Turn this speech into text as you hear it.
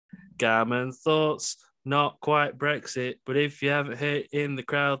Gammon Thoughts. Not quite Brexit, but if you haven't heard in the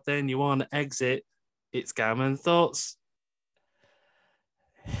crowd, then you want to exit. It's Gammon Thoughts.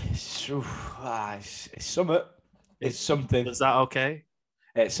 It's something. It's something. Was that okay?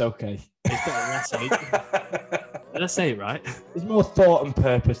 It's okay. It's better than last week. Did I say it right? There's more thought and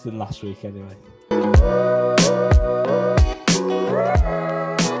purpose than last week, anyway.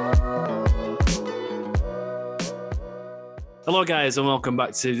 Hello, guys, and welcome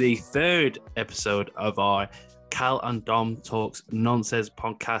back to the third episode of our Cal and Dom Talks Nonsense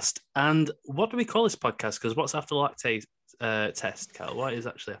podcast. And what do we call this podcast? Because what's after lactate test, Cal? What is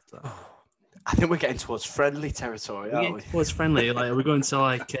actually after that? I think we're getting towards friendly territory, aren't we? Towards friendly. Like, are we going to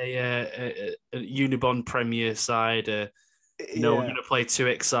like a Unibond Premier side? We're going to play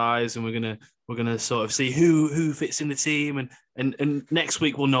 2XIs, and we're gonna sort of see who fits in the team, and next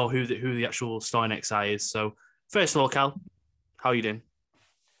week we'll know who the actual starting XI is. So first of all, Cal, how are you doing?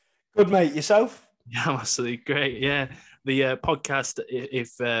 Good, mate. Yourself? Yeah, I'm absolutely great. Yeah, the podcast,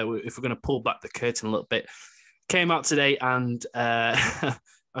 if we're going to pull back the curtain a little bit, came out today, and a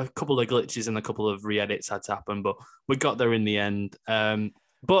couple of glitches and a couple of re-edits had to happen, but we got there in the end.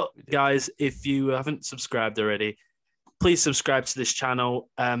 But guys, if you haven't subscribed already, please subscribe to this channel.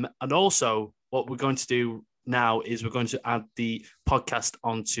 And also, what we're going to do now is we're going to add the podcast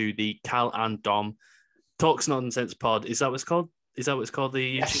onto the Cal and Dom Talks Nonsense Pod. Is that what it's called? Is that what it's called?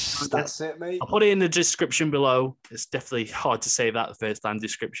 Yes, that's it, mate. I'll put it in the description below. It's definitely hard to say that the first time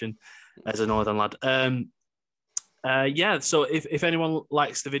description as a northern lad. So if anyone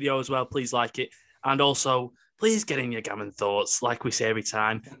likes the video as well, please like it. And also, please get in your gammon thoughts. Like we say every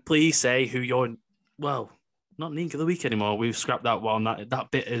time, please say who you're, well, not Neek of the Week anymore. We've scrapped that one.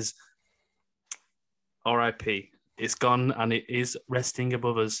 That bit is RIP. It's gone, and it is resting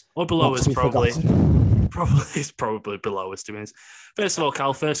above us. Or below us, probably. It's probably below us, to be honest. First of all,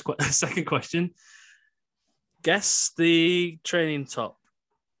 Cal, second question. Guess the training top.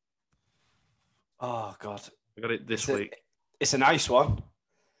 Oh, God. I got it this week. It's a nice one.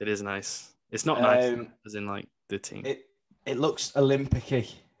 It is nice. It's not nice, as in like the team. It looks Olympic-y.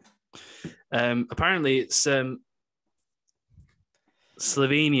 Apparently, it's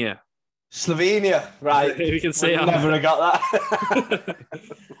Slovenia. Slovenia, right. We can say I never have got that.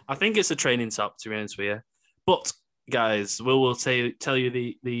 I think it's a training top, to be honest with you. But, guys, we'll tell you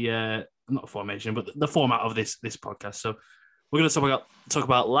the not formation, but the format of this podcast. So we're going to talk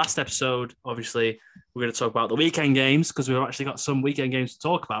about last episode. Obviously, we're going to talk about the weekend games, because we've actually got some weekend games to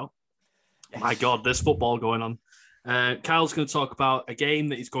talk about. Yes. My God, there's football going on. Kyle's going to talk about a game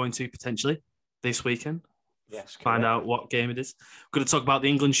that he's going to potentially this weekend. Yes, find out what game it is. We're going to talk about the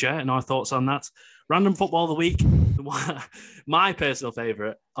England shirt and our thoughts on that. Random football of the week. My personal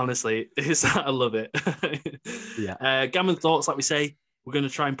favourite, honestly, is I love it. Yeah. Gammon thoughts, like we say, we're going to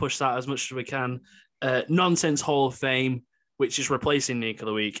try and push that as much as we can. Nonsense Hall of Fame, which is replacing Neek of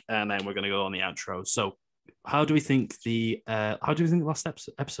the Week, and then we're going to go on the outro. So, how do we think the last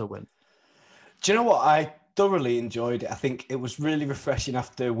episode went? Do you know what? I thoroughly enjoyed it. I think it was really refreshing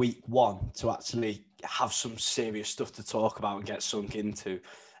after week one to actually have some serious stuff to talk about and get sunk into.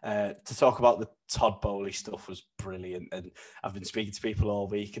 To talk about the Todd Bowley stuff was brilliant, and I've been speaking to people all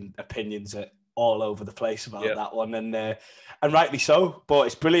week, and opinions are all over the place about that one, and rightly so. But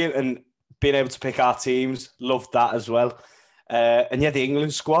it's brilliant, and being able to pick our teams, loved that as well. And the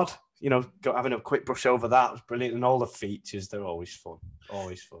England squad, having a quick brush over that was brilliant, and all the features, they're always fun.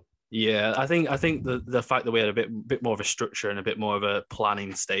 Yeah, I think the fact that we had a bit more of a structure and a bit more of a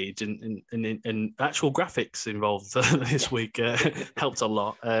planning stage and actual graphics involved this week helped a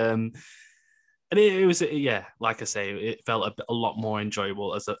lot. And it was, like I say, it felt a lot more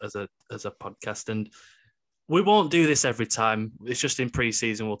enjoyable as a podcast. And we won't do this every time. It's just in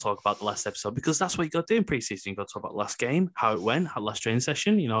pre-season we'll talk about the last episode, because that's what you got to do in pre-season. You got to talk about the last game, how it went, how last training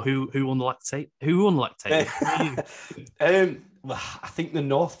session. Who won the lactate? Who won the lactate? Well, I think the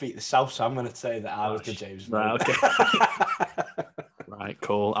North beat the South, so I'm going to say that I was the James. Right, okay. Right,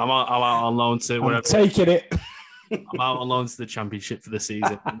 cool. I'm out on loan to wherever. I'm taking it. I'm out on loan to the Championship for the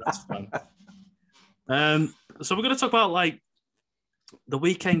season. That's fun. So we're going to talk about like the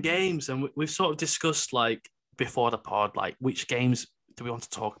weekend games, and we've sort of discussed like before the pod, like which games do we want to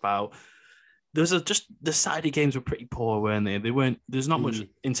talk about. Just the Saturday games were pretty poor, weren't they? There's not much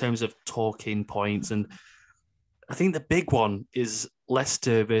in terms of talking points, and I think the big one is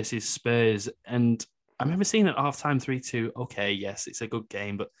Leicester versus Spurs. And I remember seeing at halftime 3-2. Okay, yes, it's a good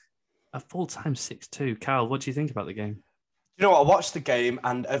game, but at full time 6-2. Carl, what do you think about the game? You know what? I watched the game,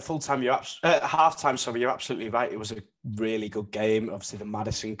 and at halftime, you're absolutely right. It was a really good game. Obviously, the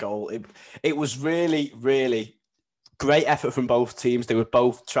Maddison goal. It was really, really great effort from both teams. They were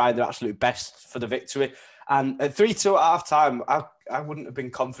both trying their absolute best for the victory. And at 3-2 at half-time, I wouldn't have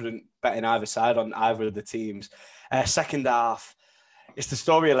been confident betting either side on either of the teams. Second half, it's the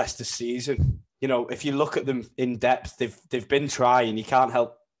story of Leicester's season. You know, if you look at them in depth, they've been trying. You can't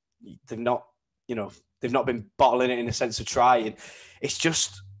help, they've not been bottling it in a sense of trying. It's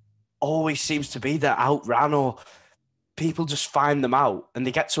just always seems to be they're outran, or people just find them out, and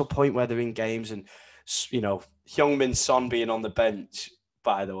they get to a point where they're in games. And, you know, Heung-min Son being on the bench,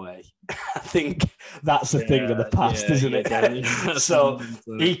 by the way, I think that's a thing of the past, isn't it? So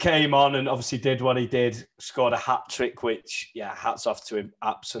he came on and obviously did what he did, scored a hat trick, which, hats off to him.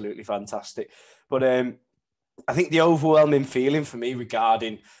 Absolutely fantastic. But I think the overwhelming feeling for me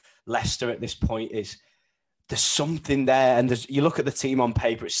regarding Leicester at this point is there's something there. And you look at the team on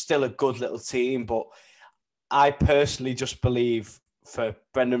paper, it's still a good little team. But I personally just believe for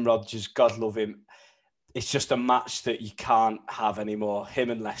Brendan Rodgers, God love him, it's just a match that you can't have anymore. Him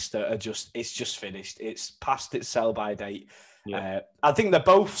and Leicester it's just finished. It's past its sell-by date. Yeah. I think they're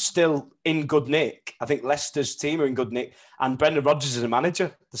both still in good nick. I think Leicester's team are in good nick, and Brendan Rodgers is a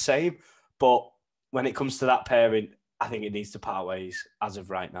manager, the same. But when it comes to that pairing, I think it needs to part ways as of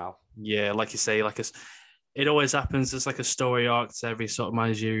right now. Yeah, like you say, it always happens. It's like a story arc to every sort of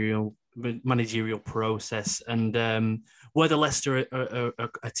managerial process. And whether Leicester are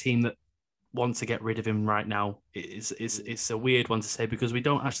a team that want to get rid of him right now, it's a weird one to say, because we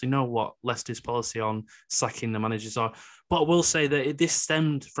don't actually know what Leicester's policy on sacking the managers are. But I will say that this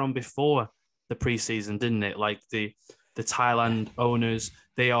stemmed from before the preseason, didn't it? Like the Thailand owners,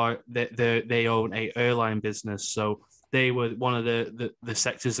 they own a airline business, so they were one of the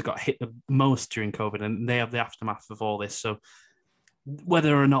sectors that got hit the most during COVID, and they have the aftermath of all this. So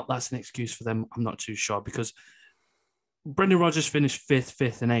whether or not that's an excuse for them, I'm not too sure, because Brendan Rodgers finished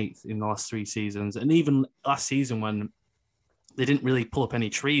fifth, and eighth in the last 3 seasons. And even last season, when they didn't really pull up any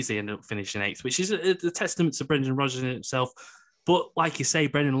trees, they ended up finishing eighth, which is a testament to Brendan Rodgers in itself. But like you say,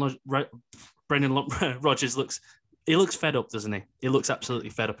 Brendan Rodgers looks fed up, doesn't he? He looks absolutely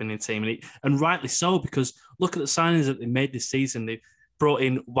fed up in the team. And rightly so, because look at the signings that they made this season. They brought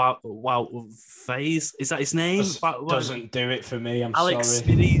in Wow Faze. Is that his name? Doesn't do it for me. I'm Alex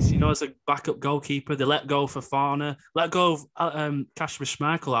sorry. Smiddies, as a backup goalkeeper. They let go for Fana. Let go of Kasper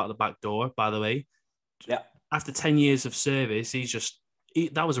Schmeichel out of the back door, by the way. Yeah. After 10 years of service,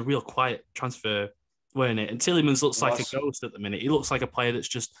 that was a real quiet transfer, weren't it? And Tielemans looks like a ghost at the minute. He looks like a player that's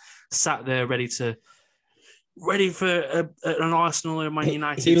just sat there ready for an Arsenal or Man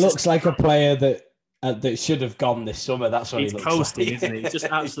United. He looks like a player that should have gone this summer. That's what he looks coasting, like. Isn't he? He's just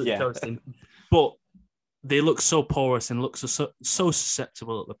absolutely coasting. But they look so porous and look so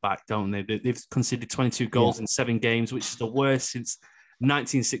susceptible at the back, don't they? They've conceded 22 goals in 7 games, which is the worst since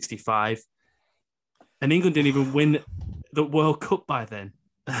 1965. And England didn't even win the World Cup by then.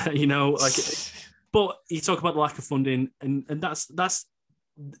 But you talk about the lack of funding, and that's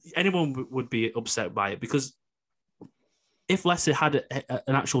anyone would be upset by it, because if Leicester had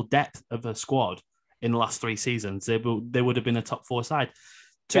an actual depth of a squad in the last 3 seasons, they would have been a top 4 side.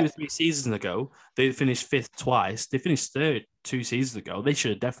 2 or 3 seasons ago, they finished 5th twice. They finished 3rd 2 seasons ago. They should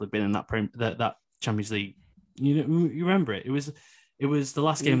have definitely been in that Champions League. You remember it. It was the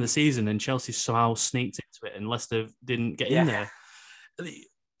last game of the season, and Chelsea somehow sneaked into it, and Leicester didn't get in there.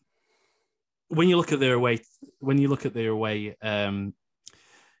 When you look at their away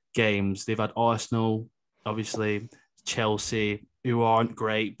games, they've had Arsenal, obviously Chelsea, who aren't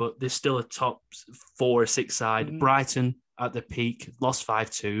great, but they're still a top 4 or 6 side. Brighton at the peak, lost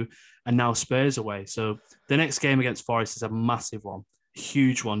 5-2, and now Spurs away. So the next game against Forest is a massive one,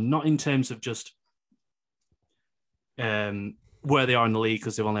 huge one. Not in terms of just where they are in the league,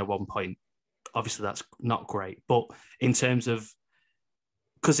 because they've only had 1 point. Obviously, that's not great. But in terms of,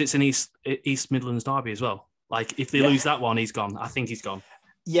 because it's an East Midlands derby as well. Like, if they lose that one, he's gone. I think he's gone.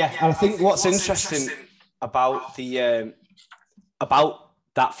 Yeah, and I think what's interesting about the about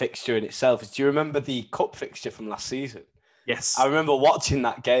that fixture in itself is, do you remember the cup fixture from last season? Yes. I remember watching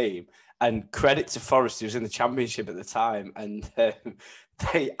that game, and credit to Forest, who was in the Championship at the time, and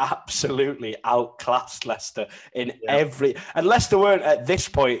they absolutely outclassed Leicester in every... And Leicester weren't at this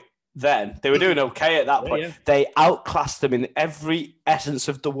point then. They were doing okay at that point. Yeah. They outclassed them in every essence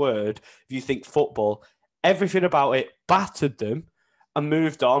of the word. If you think football, everything about it, battered them and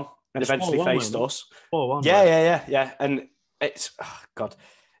moved on, and eventually faced us. 4-1. Yeah. And it's... Oh, God.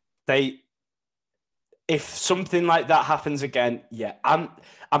 If something like that happens again,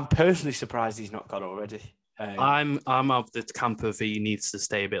 I'm personally surprised he's not gone already. I'm of the camp of he needs to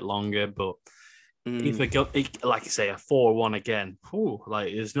stay a bit longer, but if they go, like you say, a 4-1 again,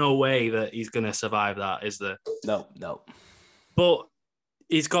 like there's no way that he's going to survive that, is there? No. But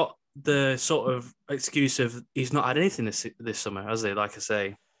he's got the sort of excuse of he's not had anything this summer, has he? Like I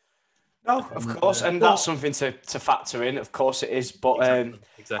say. No, of course, and that's something to factor in. Of course, it is. But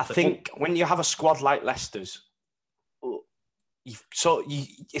exactly. I think when you have a squad like Leicester's,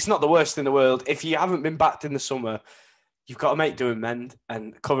 it's not the worst in the world. If you haven't been backed in the summer, you've got to make do and mend.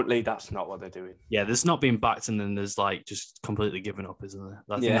 And currently, that's not what they're doing. Yeah, there's not being backed, and then there's like just completely given up, isn't there?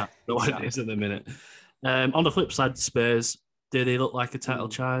 I think that's what it is at the minute. On the flip side, Spurs, do they look like a title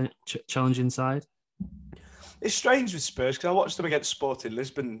challenging side? It's strange with Spurs because I watched them against Sporting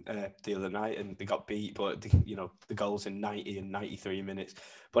Lisbon the other night and they got beat, but the goals in 90 and 93 minutes.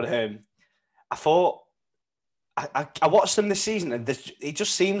 But I thought I watched them this season and it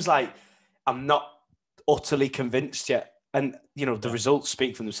just seems like I'm not utterly convinced yet. And the results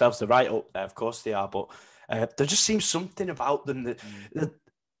speak for themselves. They're right up there, of course they are. But there just seems something about them that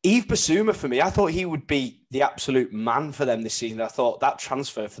Yves Bissouma, for me, I thought he would be the absolute man for them this season. I thought that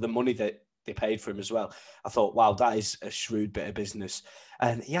transfer for the money that they paid for him as well. I thought, wow, that is a shrewd bit of business.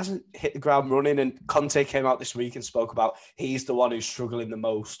 And he hasn't hit the ground running. And Conte came out this week and spoke about he's the one who's struggling the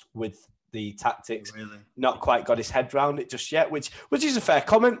most with the tactics. Really? Not quite got his head around it just yet, which is a fair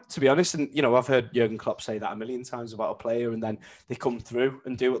comment, to be honest. And, I've heard Jurgen Klopp say that a million times about a player and then they come through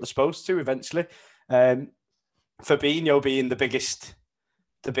and do what they're supposed to eventually. Fabinho being the biggest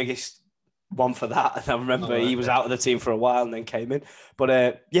one for that. And I remember he was out of the team for a while and then came in. But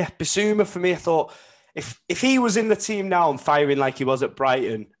Bissouma for me, I thought if he was in the team now and firing like he was at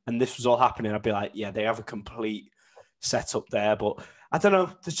Brighton and this was all happening, I'd be like, yeah, they have a complete setup there. But I don't know,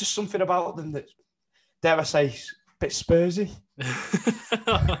 there's just something about them that, dare I say, a bit Spursy.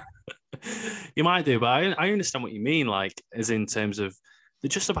 You might do, but I understand what you mean, like, as in terms of they're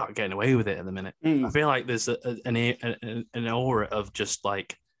just about getting away with it at the minute. I feel like there's an aura of just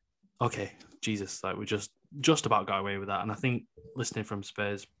like, okay, Jesus, like we just about got away with that. And I think listening from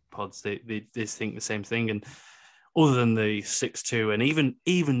Spurs pods, they think the same thing. And other than the 6-2, and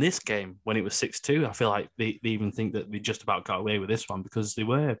even this game when it was 6-2, I feel like they even think that they just about got away with this one because they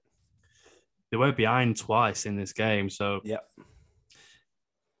were behind twice in this game. So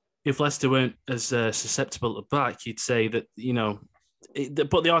if Leicester weren't as susceptible to back, you'd say that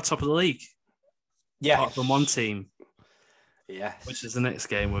but they are top of the league. Yeah, apart from one team. Yeah. Which is the next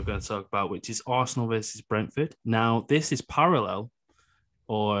game we're going to talk about, which is Arsenal versus Brentford. Now, this is parallel,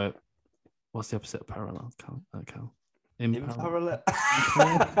 or what's the opposite of parallel? Cal? Parallel.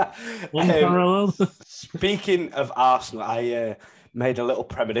 Parallel. Speaking of Arsenal, I made a little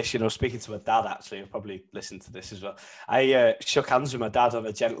premonition. I was speaking to my dad, actually. I've probably listened to this as well. I shook hands with my dad on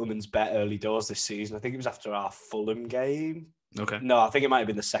a gentleman's bet early doors this season. I think it was after our Fulham game. Okay. No, I think it might have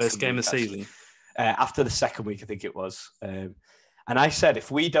been the second first game of the season. After the second week, I think it was. And I said,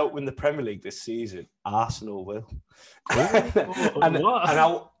 if we don't win the Premier League this season, Arsenal will. and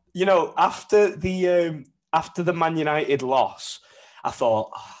after the Man United loss, I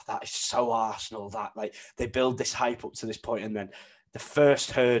thought, that is so Arsenal. That like they build this hype up to this point, and then the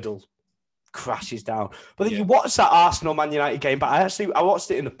first hurdle crashes down. But then you watch that Arsenal Man United game, but I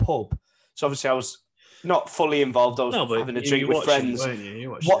watched it in the pub, so obviously I was not fully involved. I was having a drink with friends.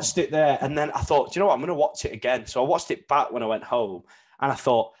 Watched it there, and then I thought, do you know what? I'm going to watch it again. So I watched it back when I went home, and I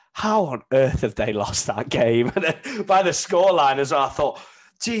thought, how on earth have they lost that game? And then by the scoreline as well, I thought,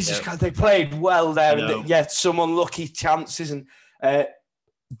 Jesus God, they played well there. And some unlucky chances, and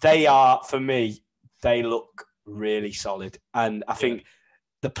they are, for me, they look really solid. And I think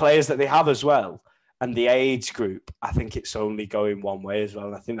the players that they have as well, and the age group, I think it's only going one way as well.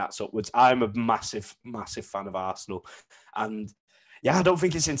 And I think that's upwards. I'm a massive, massive fan of Arsenal. And I don't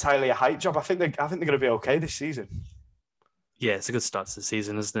think it's entirely a hype job. I think they're going to be okay this season. Yeah, it's a good start to the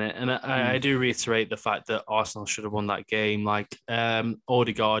season, isn't it? And I do reiterate the fact that Arsenal should have won that game. Like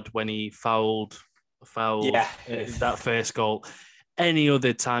Odegaard, when he fouled that first goal. Any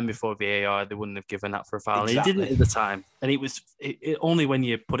other time before VAR, they wouldn't have given that for a foul. Exactly. He didn't at the time. And it was only when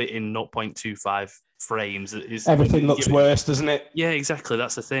you put it in 0.25 frames. Everything looks worse, doesn't it? Yeah, exactly.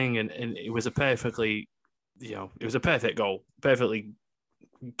 That's the thing. And it was a perfectly, it was a perfect goal. Perfectly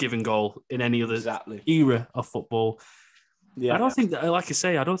given goal in any other era of football. Yeah. I don't think that, like I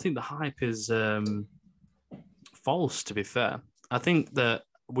say, I don't think the hype is false, to be fair. I think that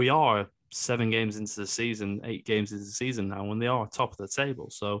we are 7 games into the season, 8 games into the season now, and they are top of the table.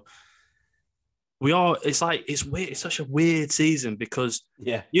 So we are, it's weird. It's such a weird season because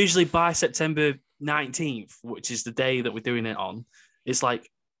usually by September 19th, which is the day that we're doing it on, it's like,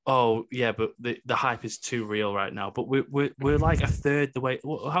 oh yeah, but the hype is too real right now. But we're like a third the way.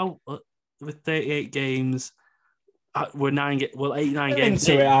 How with 38 games. We're 8-9 games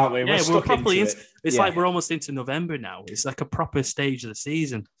into it, aren't we? Yeah, We're stuck properly into it. It's like we're almost into November now. It's like a proper stage of the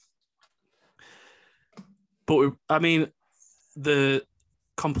season. But the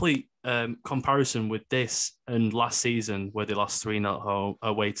complete comparison with this and last season, where they lost 3-0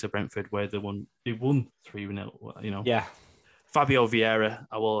 away to Brentford, where they won 3-0. You know, Yeah. Fabio Vieira,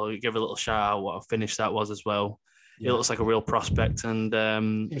 I will give a little shout out what a finish that was as well. Yeah. It looks like a real prospect, and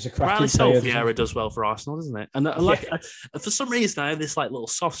he was a cracking player. Vieira does well for Arsenal, doesn't it? And for some reason, I have this like little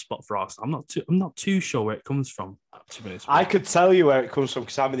soft spot for Arsenal. I'm not too sure where it comes from. I could tell you where it comes from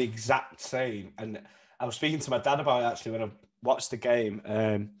because I'm the exact same. And I was speaking to my dad about it actually when I watched the game.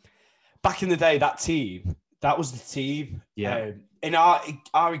 Back in the day, that was the team. Yeah. In our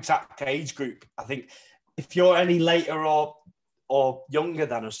exact age group, I think if you're any later or younger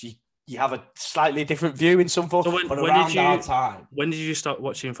than us, you have a slightly different view in some form. So our time. When did you start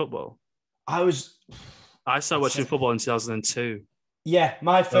watching football? I started watching football in 2002. Yeah,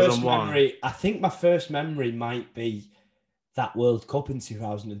 my first memory. I think my first memory might be that World Cup in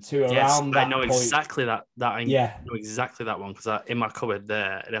 2002. Around that I know point. exactly that. I know exactly that one because in my cupboard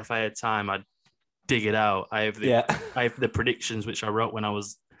there, and if I had time, I'd dig it out. I have the predictions which I wrote when I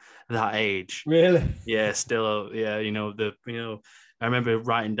was that age. Really? Yeah, still. Yeah, I remember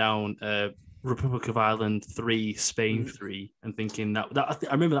writing down Republic of Ireland 3, Spain 3, and thinking that I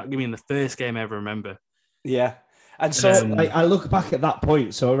remember that being the first game I ever remember. Yeah, and so I look back at that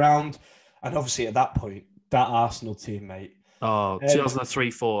point. So and obviously at that point, that Arsenal team, mate. Oh,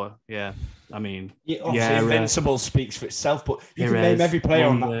 2003-04. Yeah, I mean, Invincible speaks for itself. But you can name every player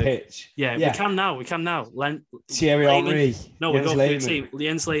on that pitch. Yeah, we can now. Thierry Henry. No, we go through the team.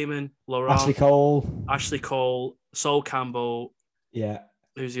 Jens Lehmann, Laurent, Ashley Cole, Sol Campbell. Yeah.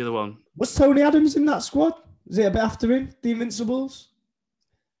 Who's the other one? Was Tony Adams in that squad? Was it a bit after him, the Invincibles?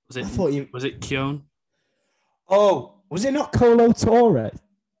 Was it Keown? Oh, was it not Colo Torre?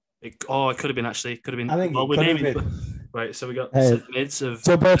 It could have been actually. Could have been. I think it could have been. Right, so we got mids of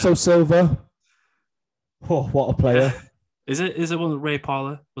Roberto Silva. Oh, what a player! Is it one Ray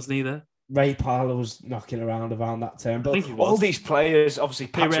Parlour? Wasn't he there? Ray Parlour was knocking around that term. But I think he was. All these players, obviously,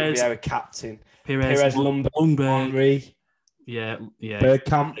 Patrick Vieira, captain. Perez Lundberg. Yeah.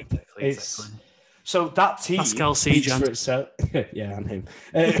 Bergkamp. Exactly. So that team Pascal speaks for itself. Yeah, and him.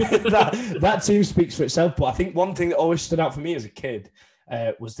 That team speaks for itself. But I think one thing that always stood out for me as a kid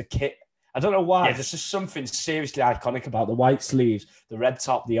was the kit. I don't know why. Yes. There's just something seriously iconic about the white sleeves, the red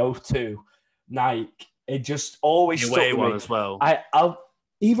top, the O2, Nike. It just always stuck with me. As well. I'll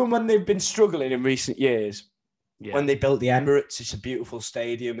even when they've been struggling in recent years, when they built the Emirates, it's a beautiful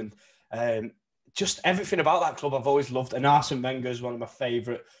stadium, and just everything about that club I've always loved. And Arsene Wenger is one of my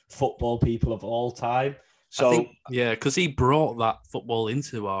favourite football people of all time. So because he brought that football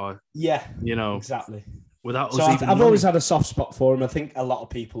into our exactly. Without so us I've always had a soft spot for him. I think a lot of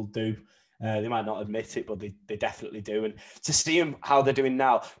people do. They might not admit it, but they definitely do. And to see them how they're doing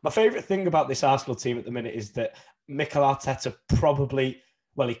now, my favourite thing about this Arsenal team at the minute is that Mikel Arteta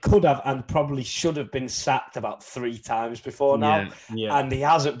he could have and probably should have been sacked about 3 times before now, and he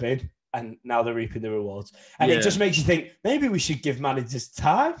hasn't been. And now they're reaping the rewards. And it just makes you think, maybe we should give managers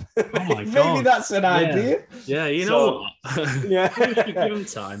time. Oh my God. Maybe that's an idea. Yeah, you know what? Yeah. We should give them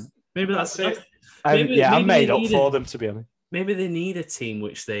time. Maybe that's it. I'm made up for them, to be honest. Maybe they need a team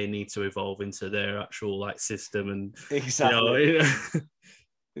which they need to evolve into their actual system. And exactly.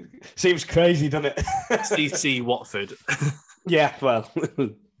 Seems crazy, doesn't it? CC Watford. Yeah, well...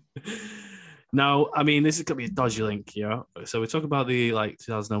 Now, I mean, this is going to be a dodgy link, So we talk about the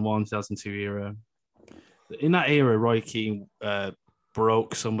 2001, 2002 era. In that era, Roy Keane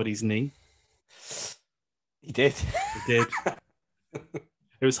broke somebody's knee. He did. It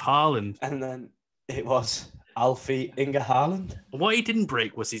was Haaland. And then it was Alfie Inga Haaland. What he didn't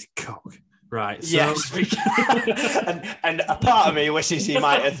break was his cock. Right. So... Yes. and a part of me wishes he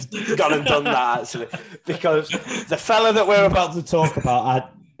might have gone and done that, actually. Because the fella that we're about to talk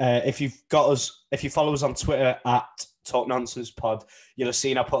about, if you follow us on Twitter at Talk Nonsense Pod, you'll have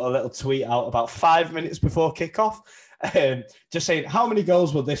seen I put a little tweet out about 5 minutes before kickoff, just saying how many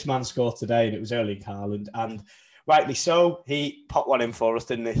goals will this man score today, and it was Erling Haaland, and rightly so, he popped one in for us,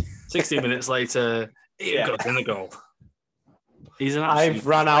 didn't he? 60 minutes later, he got in the goal. He's an I've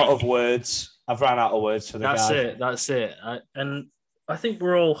ran out of words for the guy. That's it. And I think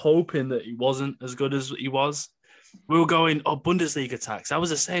we're all hoping that he wasn't as good as he was. We were going, Bundesliga tax. I was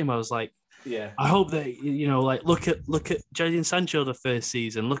the same. I was like, I hope that, look at Jadon Sancho the first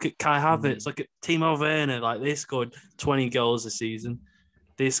season. Look at Kai Havertz. Look at Timo Werner. They scored 20 goals a season.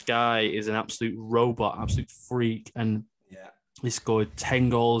 This guy is an absolute robot, absolute freak. And He scored 10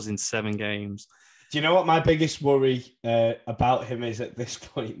 goals in 7 games. Do you know what my biggest worry about him is at this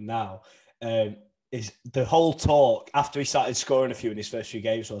point now? Is the whole talk after he started scoring a few in his first few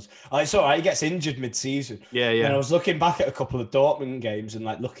games was, oh, it's all right, he gets injured mid-season. Yeah. And then I was looking back at a couple of Dortmund games and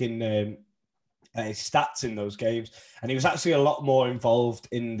like looking at his stats in those games, and he was actually a lot more involved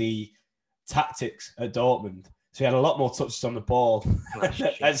in the tactics at Dortmund. So he had a lot more touches on the ball.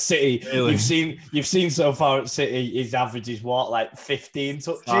 At City. Really? You've seen so far at City, his average is what, like 15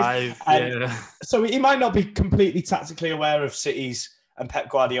 touches? 5, and yeah. so he might not be completely tactically aware of City's and Pep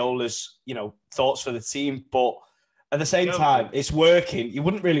Guardiola's, thoughts for the team, but at the same time, it's working. You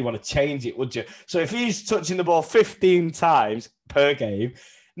wouldn't really want to change it, would you? So if he's touching the ball 15 times per game,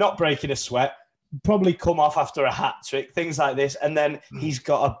 not breaking a sweat, probably come off after a hat trick, things like this, and then he's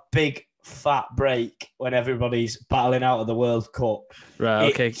got a big fat break when everybody's battling out of the World Cup.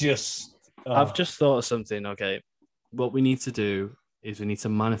 Right, okay. I've just thought of something, okay. What we need to do is we need to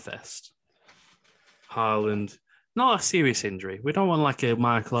manifest Haaland, not a serious injury. We don't want like a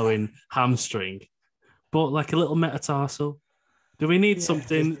Michael Owen hamstring, but like a little metatarsal. Do we need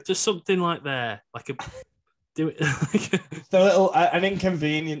something, just something like there? Like a... Do it like the little an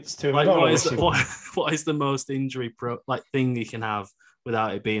inconvenience to him. Like what is the most injury thing you can have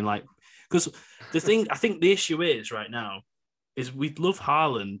without it being like, because I think the issue is right now is we'd love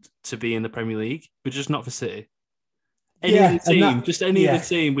Haaland to be in the Premier League, but just not for City. Any other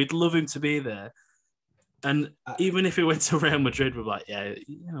team, we'd love him to be there. And even if he went to Real Madrid, we're like,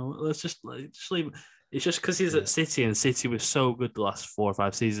 let's just leave him. It's just because he's at City and City was so good the last 4 or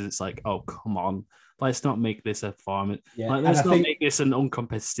 5 seasons. It's like, oh, come on. Let's not make this a farm. Let's not make this an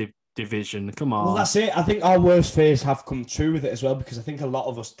uncompetitive division. Come on. Well, that's it. I think our worst fears have come true with it as well, because I think a lot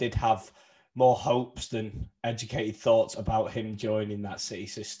of us did have more hopes than educated thoughts about him joining that City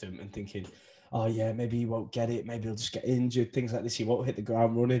system and thinking, oh, yeah, maybe he won't get it. Maybe he'll just get injured, things like this. He won't hit the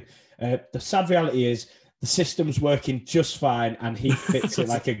ground running. The sad reality is the system's working just fine and he fits it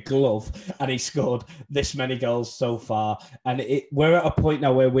like a glove, and he scored this many goals so far. And we're at a point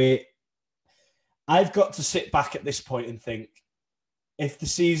now where I've got to sit back at this point and think, if the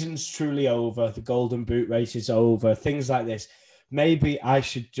season's truly over, the Golden Boot race is over, things like this, maybe I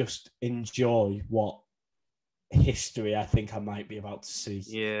should just enjoy what history I think I might be about to see.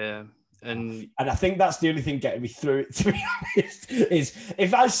 Yeah. And I think that's the only thing getting me through it, to be honest, is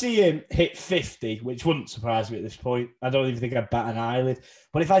if I see him hit 50, which wouldn't surprise me at this point, I don't even think I'd bat an eyelid.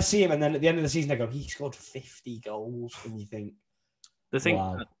 But if I see him and then at the end of the season I go, he scored 50 goals, and you think,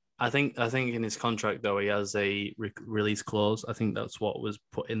 wow. I think in his contract, though, he has a release clause. I think that's what was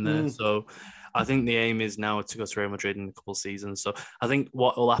put in there. So I think the aim is now to go to Real Madrid in a couple of seasons. So I think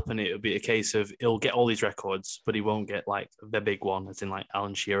what will happen, it will be a case of he'll get all these records, but he won't get like the big one, as in like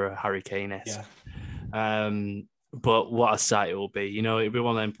Alan Shearer, Harry Kane-esque. Yeah. But what a sight it will be. It'll be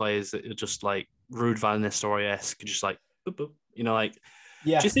one of them players that are just like Ruud van Nistelrooy-esque, just like, boop, boop, like.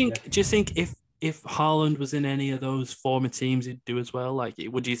 Yeah. Do you think if Haaland was in any of those former teams, he'd do as well? Like, do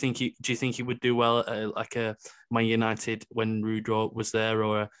you think he would do well at like a Man United when Ruud was there,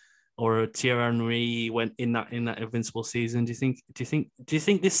 or a Thierry Henry went in that invincible season? Do you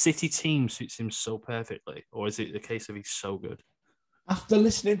think this City team suits him so perfectly, or is it the case of he's so good? After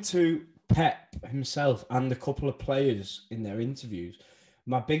listening to Pep himself and a couple of players in their interviews,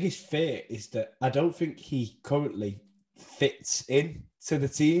 my biggest fear is that I don't think he currently fits in to the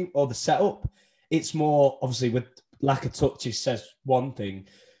team or the setup. It's more, obviously, with lack of touches says one thing.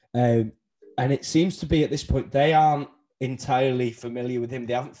 And it seems to be at this point, they aren't entirely familiar with him.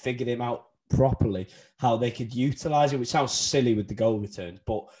 They haven't figured him out properly, how they could utilise it, which sounds silly with the goal returns.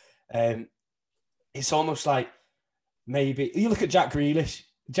 But it's almost like maybe, you look at Jack Grealish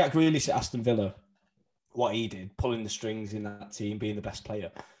at Aston Villa, what he did, pulling the strings in that team, being the best player.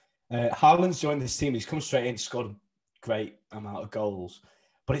 Haaland's joined this team. He's come straight in, scored a great amount of goals.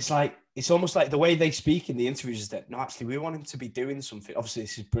 But it's almost like the way they speak in the interviews is that, no, actually, we want him to be doing something. Obviously,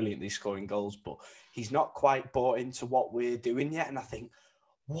 this is brilliant, he's scoring goals, but he's not quite bought into what we're doing yet. And I think,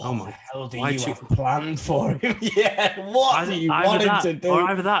 what the hell do you have planned for him? What do you want him to do? Or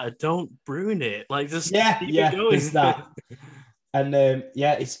either that, or don't ruin it. Like, just keep it going. It's that. And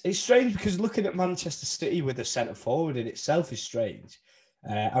it's strange because looking at Manchester City with a centre forward in itself is strange.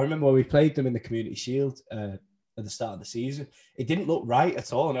 I remember when we played them in the Community Shield at the start of the season, it didn't look right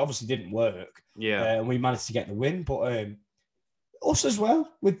at all, and it obviously didn't work. Yeah, and we managed to get the win. But us as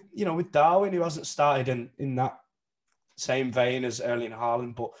well, with Darwin, who hasn't started in that same vein as Erling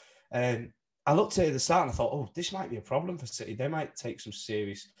Haaland. But I looked at it at the start and I thought, oh, this might be a problem for City. They might take some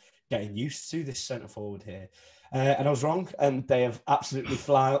serious getting used to this centre forward here. And I was wrong, and they have absolutely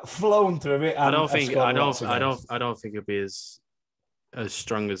flown through it. I don't think it'll be as as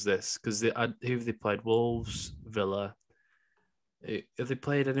strong as this because who have they played? Wolves, Villa. Have they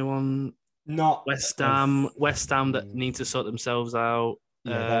played anyone? Not West of, Ham. West Ham that need to sort themselves out.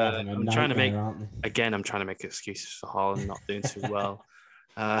 Yeah, they're having a I'm trying to make nightmare, aren't they? again. I'm trying to make excuses for Haaland not doing too well.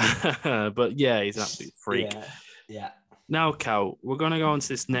 But yeah, he's an absolute freak. Yeah. Now, Cal, we're going to go on to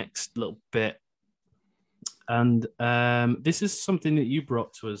this next little bit. And this is something that you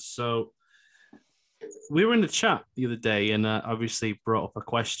brought to us. So we were in the chat the other day and obviously brought up a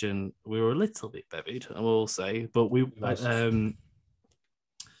question. We were a little bit bevied, I will say. But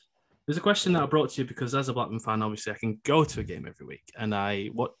there's a question that I brought to you because as a Blackburn fan, obviously I can go to a game every week. And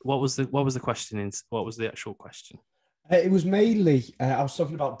what was the question? What was the actual question? It was mainly, I was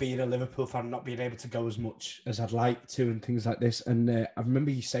talking about being a Liverpool fan, not being able to go as much as I'd like to and things like this. And I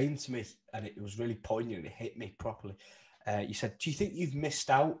remember you saying to me, and it was really poignant, it hit me properly. You said, do you think you've missed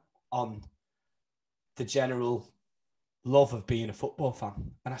out on the general love of being a football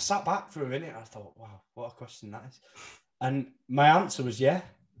fan? And I sat back for a minute and I thought, wow, what a question that is. And my answer was yeah.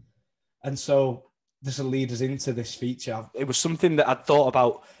 And so this will lead us into this feature. It was something that I'd thought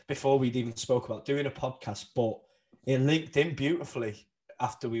about before we'd even spoke about doing a podcast, but it linked in beautifully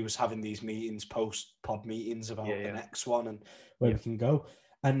after we was having these meetings, post-pod meetings about the next one and where we can go.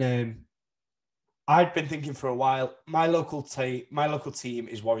 And I'd been thinking for a while, my local team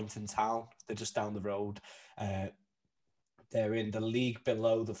is Warrington Town. They're just down the road. They're in the league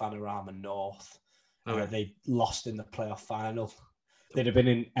below the Vanarama North. They lost in the playoff final. They'd have been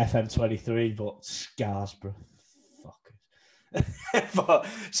in FM23, but Scarsborough, fuckers.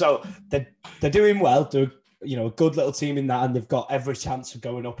 So they're doing well. They're a good little team in that, and they've got every chance of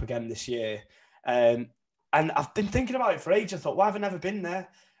going up again this year. And I've been thinking about it for ages. I thought, why have I never been there?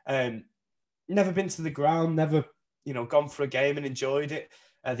 Never been to the ground, never, gone for a game and enjoyed it.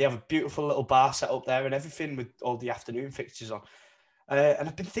 They have a beautiful little bar set up there and everything with all the afternoon fixtures on. And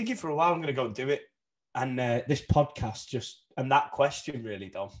I've been thinking for a while, I'm going to go and do it. And this podcast and that question really,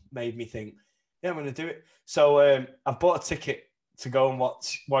 Dom, made me think, yeah, I'm going to do it. So I've bought a ticket to go and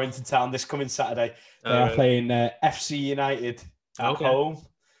watch Warrington Town this coming Saturday. They are playing FC United at home.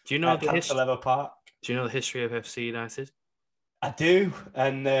 Do you know the Cantilever Park? Do you know the history of FC United? I do,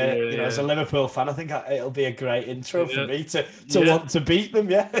 and as a Liverpool fan, I think it'll be a great intro for me to want to beat them.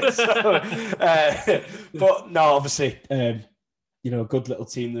 Yeah, but no, obviously, a good little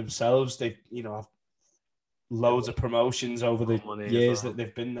team themselves. They, have loads of promotions over the years that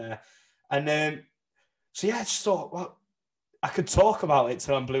they've been there, and I just thought, well, I could talk about it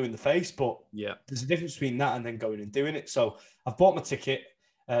till I'm blue in the face, but there's a difference between that and then going and doing it. So I've bought my ticket.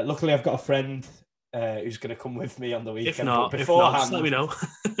 Luckily, I've got a friend who's going to come with me on the weekend. If not, just let me know.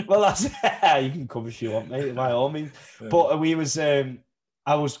 Well, you can come if you want, mate, by all means. Yeah. But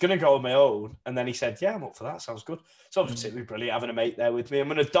I was going to go on my own, and then he said, yeah, I'm up for that. Sounds good. So obviously it'd be brilliant having a mate there with me. I'm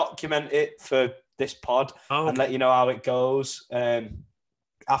going to document it for this pod and let you know how it goes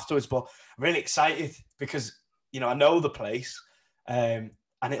afterwards. But I'm really excited because, I know the place and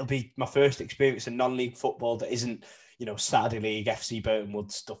it'll be my first experience in non-league football that isn't, Saturday League, FC Burton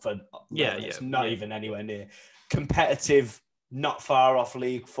Wood stuff. And it's not even anywhere near competitive, not far off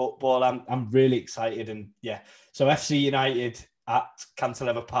league football. I'm really excited. And so FC United at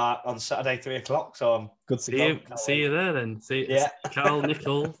Cantilever Park on Saturday, 3:00. So I'm good to go. See you there then. Carl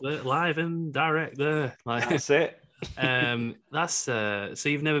Nicol live and direct there. That's it. So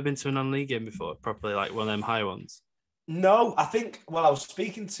you've never been to a non-league game before, properly, like one of them high ones? No, I think. Well, I was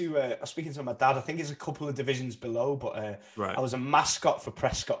speaking to my dad. I think he's a couple of divisions below, but I was a mascot for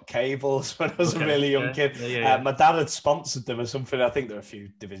Prescott Cables when I was a really young kid. My dad had sponsored them or something. I think there are a few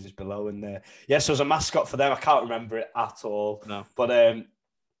divisions below, and so I was a mascot for them. I can't remember it at all. No, but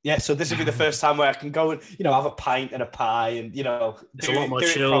so this will be the first time where I can go and have a pint and a pie, and it's a lot more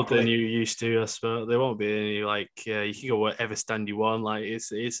chilled than you used to. I suppose there won't be any you can go whatever stand you want. Like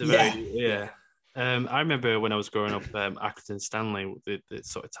it's a very I remember when I was growing up, Accrington Stanley, the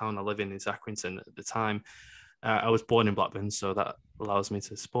sort of town I live in is Accrington at the time. I was born in Blackburn, so that allows me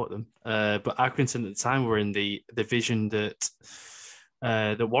to support them. But Accrington at the time were in the division that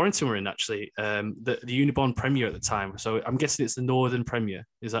Warrington were in, actually, the Unibond Premier at the time. So I'm guessing it's the Northern Premier.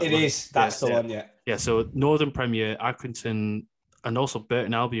 Is that? It is. That's the one, yeah. Yeah, so Northern Premier, Accrington, and also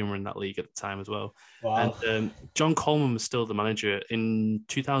Burton Albion were in that league at the time as well. Wow. And John Coleman was still the manager in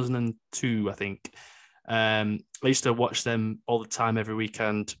 2002, I think. I used to watch them all the time every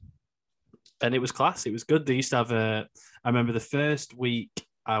weekend, and it was class. It was good. They used to have I remember the first week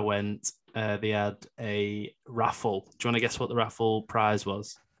I went, they had a raffle. Do you want to guess what the raffle prize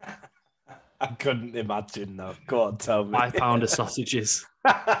was? I couldn't imagine, though. Go on, tell me. £5 of sausages.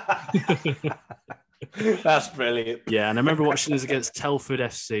 That's brilliant. Yeah, and I remember watching us against Telford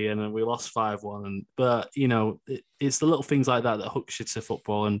FC, and we lost 5-1. But it's the little things like that that hooks you to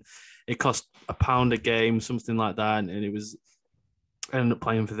football, and it cost £1 a game, something like that, and it was. I ended up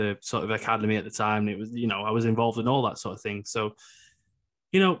playing for the sort of academy at the time, and it was I was involved in all that sort of thing. So,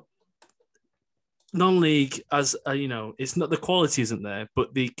 non-league, as it's not, the quality isn't there,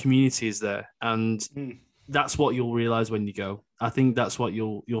 but the community is there, and that's what you'll realize when you go. I think that's what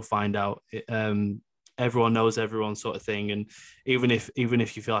you'll find out. Everyone knows everyone, sort of thing, and even if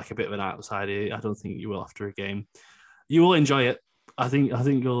you feel like a bit of an outsider, I don't think you will after a game. You will enjoy it. I think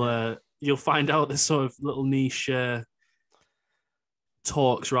you'll find out this sort of little niche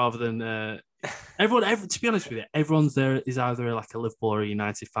talks rather than. Everyone, to be honest with you, everyone's there is either like a Liverpool or a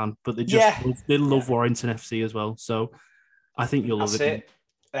United fan, but they love Warrington FC as well. So I think you'll love it.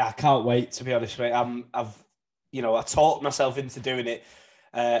 Yeah, I can't wait, to be honest, mate. I talked myself into doing it,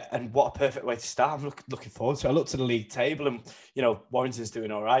 and what a perfect way to start. I'm looking forward to it. I looked at the league table, and Warrington's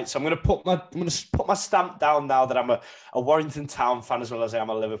doing all right. So I'm going to put my stamp down now that I'm a Warrington Town fan as well as I am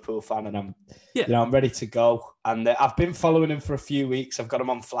a Liverpool fan, and I'm ready to go. And I've been following him for a few weeks. I've got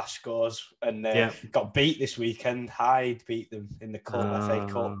him on flash scores, and got beat this weekend. Hyde beat them in the cup, FA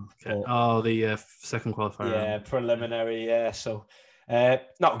Cup. Okay. The second qualifier. Yeah, preliminary. Yeah, so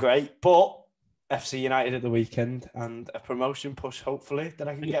not great, but FC United at the weekend and a promotion push, hopefully, that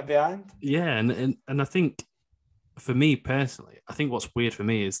I can get behind. Yeah, and I think for me personally, I think what's weird for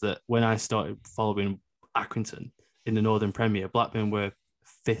me is that when I started following Accrington in the Northern Premier, Blackburn were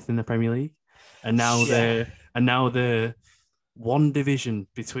 5th in the Premier League, and now they're one division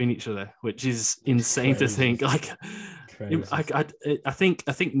between each other, which is insane to think. Like, I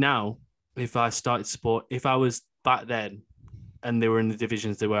think now, if I started sport, if I was back then and they were in the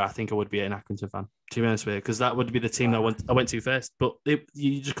divisions they were, I think I would be an Accrington fan, to be honest with you, because that would be the team that I went to first. But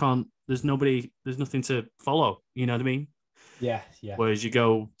you just can't. There's nothing to follow. You know what I mean? Yeah. Whereas you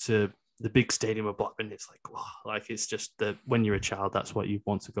go to the big stadium of Blackburn, it's like, wow, like it's just when you're a child, that's what you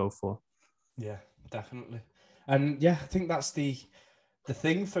want to go for. Yeah, definitely. And I think that's the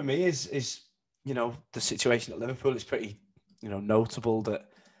thing for me is the situation at Liverpool is pretty notable that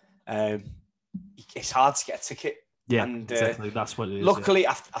it's hard to get a ticket. Yeah, exactly. That's what it is. Luckily,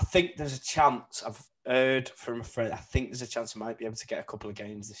 I think there's a chance. I've heard from a friend. I think there's a chance I might be able to get a couple of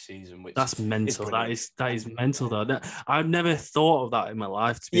games this season. Which that's mental. That is mental though. I've never thought of that in my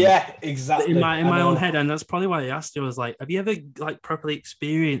life. Exactly. In my own head, and that's probably why I asked you. I was like, have you ever like properly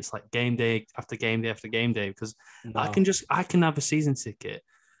experienced like game day after game day after game day? Because I can have a season ticket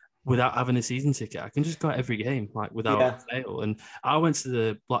without having a season ticket. I can just go at every game like without fail. And I went to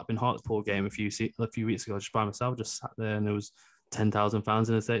the Blackburn Hartlepool game a few weeks ago just by myself, just sat there, and there was 10,000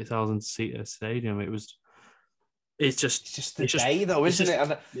 fans in a 30,000 seat stadium. It's just the day though, isn't it?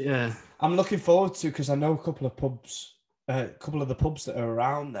 And yeah, I'm looking forward to, because I know a couple of the pubs that are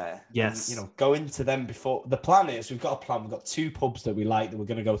around there. Yes. And, going to them before. The plan is, we've got a plan. We've got 2 pubs that we like that we're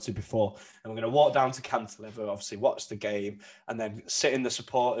going to go to before. And we're going to walk down to Cantilever, obviously watch the game, and then sit in the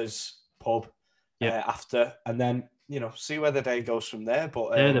supporters pub after. And then, see where the day goes from there.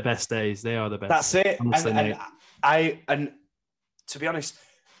 But they're the best days. They are the best. That's it. Honestly, and to be honest,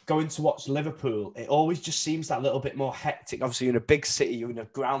 going to watch Liverpool, it always just seems that little bit more hectic. Obviously, you're in a big city, you're in a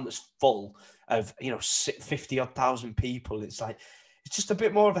ground that's full of 50,000 people. It's just a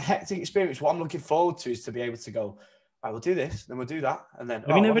bit more of a hectic experience. What I'm looking forward to is to be able to go, I will do this, then we'll do that, and then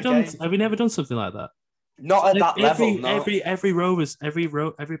have you never done something like that? Not at that level. No.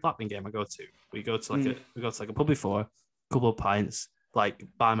 Every Blackburn game I go to, we go to like a pub before, a couple of pints, like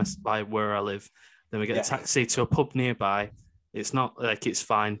by where I live. Then we get a taxi to a pub nearby. It's not like it's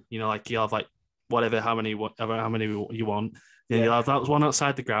fine, like you'll have like whatever, how many you want. Then you'll have that one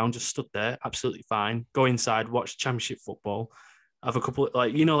outside the ground, just stood there, absolutely fine. Go inside, watch Championship football, have a couple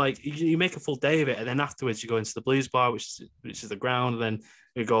of you make a full day of it, and then afterwards you go into the Blues Bar, which is the ground, and then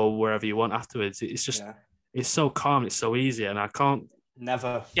you go wherever you want afterwards. It's just it's so calm, it's so easy, and I can't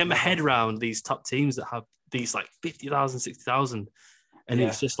get my head around these top teams that have these like 50,000, 60,000. And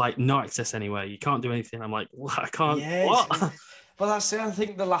it's just like no access anywhere. You can't do anything. I'm like, well, I can't. What? Well, that's it. I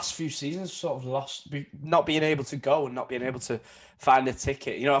think the last few seasons sort of lost not being able to go and not being able to find a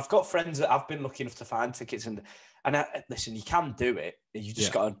ticket. I've got friends that have been lucky enough to find tickets, and listen, you can do it. You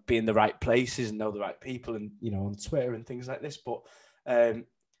just got to be in the right places and know the right people, and on Twitter and things like this. But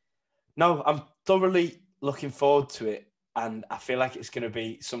no, I'm thoroughly looking forward to it, and I feel like it's going to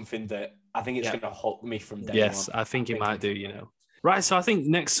be something that I think it's going to hook me from day one. Yes, I think it might do. Right, so I think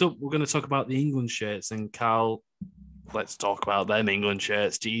next up we're going to talk about the England shirts, and Carl, let's talk about them England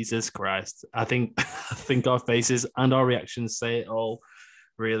shirts. Jesus Christ. I think our faces and our reactions say it all.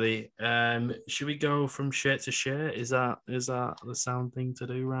 really. Should we go from shirt to shirt? Is that the sound thing to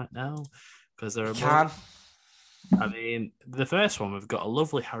do right now? Because there are Can. I mean, the first one we've got a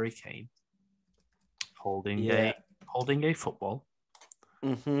lovely Harry Kane holding a football.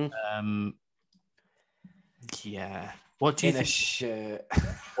 Mm-hmm. Yeah. What do you In think? a shirt.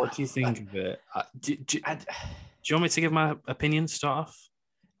 What do you think of it? Do you want me to give my opinion to start off?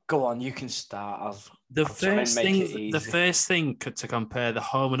 Go on, you can start. The I'll try and first make it thing, easy. the first thing to compare the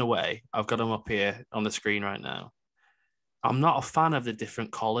home and away, I've got them up here on the screen right now. I'm not a fan of the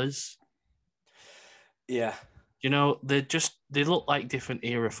different collars. Yeah. You know, they look like different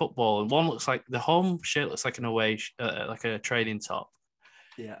era football, and one looks like the home shirt looks like an away, like a training top.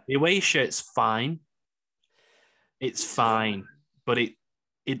 Yeah. The away shirt's fine. It's fine, but it.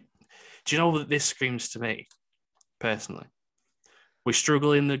 Do you know what this screams to me, personally? We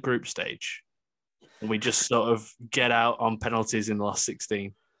struggle in the group stage, and we just sort of get out on penalties in the last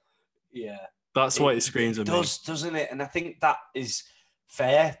 16. Yeah. That's what it screams at me. It does, doesn't it? And I think that is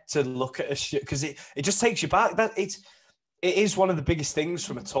fair to look at a shirt because it just takes you back. It is one of the biggest things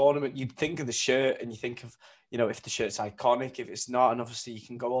from a tournament. You'd think of the shirt and you think of, if the shirt's iconic, if it's not, and obviously you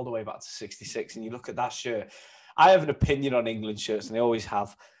can go all the way back to 66 and you look at that shirt. I have an opinion on England shirts and I always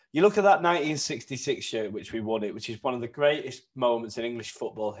have. You look at that 1966 shirt, which we won it, which is one of the greatest moments in English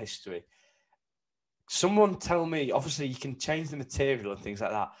football history. Someone tell me, obviously you can change the material and things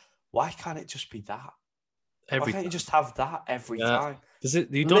like that. Why can't it just be that? Why can't you just have that every time? Does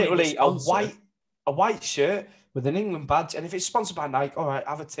it? You don't literally a white shirt with an England badge, and if it's sponsored by Nike, all right,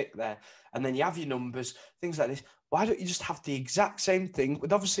 have a tick there, and then you have your numbers, things like this. Why don't you just have the exact same thing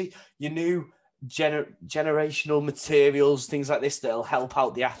with obviously your new generational materials, things like this that'll help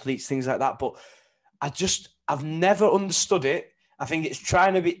out the athletes, things like that. But I've never understood it. I think it's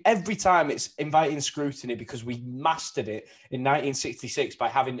trying to be every time it's inviting scrutiny because we mastered it in 1966 by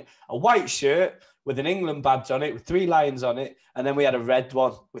having a white shirt with an England badge on it with 3 lions on it, and then we had a red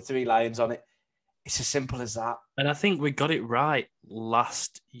one with 3 lions on it. It's as simple as that. And I think we got it right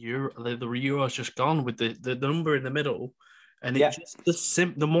last year. The Euro's just gone with the number in the middle. And it just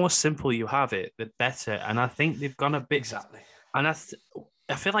the more simple you have it, the better. And I think they've gone a bit exactly. And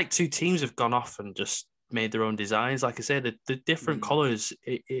I feel like 2 teams have gone off and just made their own designs. Like I said, the different colours,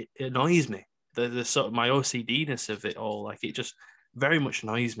 it annoys me. The sort of my OCD-ness of it all, like it just very much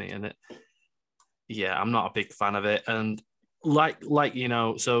annoys me. And I'm not a big fan of it. And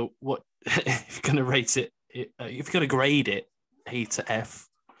so what if you're gonna rate it? If you're gonna grade it, A to F.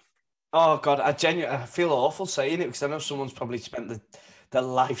 Oh God, I feel awful saying it because I know someone's probably spent their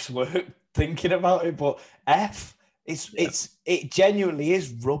life's work thinking about it, but F, it genuinely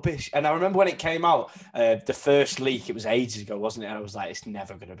is rubbish. And I remember when it came out, the first leak, it was ages ago, wasn't it? And I was like, it's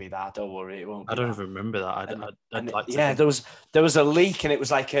never going to be that. Don't worry, it won't. I don't even remember that. There was a leak, and it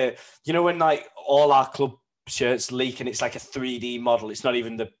was like when like all our club shirts leak, and it's like a 3D model. It's not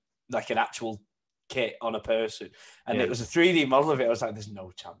even an actual kit on a person, and it was a 3D model of it. I was like, there's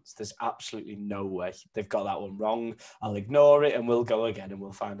no chance, there's absolutely no way they've got that one wrong. I'll ignore it and we'll go again and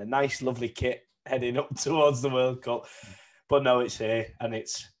we'll find a nice lovely kit heading up towards the World Cup. But no, it's here and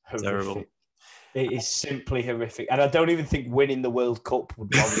it's horrific. Terrible. It is simply horrific, and I don't even think winning the World Cup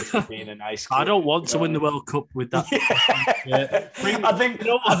would warrant it being a nice kit. I don't want to win the World Cup with that.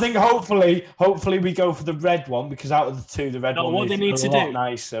 I think hopefully we go for the red one, because out of the 2, the red one is a lot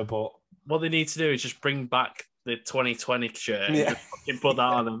nicer. But what they need to do is just bring back the 2020 shirt and just fucking put that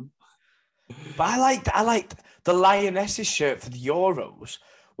on them. But I liked the Lionesses shirt for the Euros.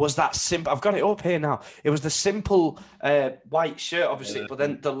 Was that simple? I've got it up here now. It was the simple white shirt, obviously, but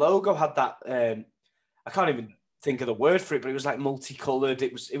then the logo had that. I can't even think of the word for it, but it was like multicolored.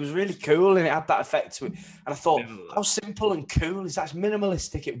 It was really cool, and it had that effect to it. And I thought, how simple and cool is that? It's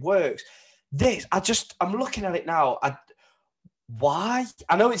minimalistic. It works. I'm looking at it now. Why?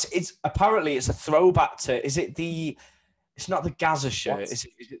 I know it's apparently it's a throwback to. Is it the? It's not the Gaza shirt. What? Is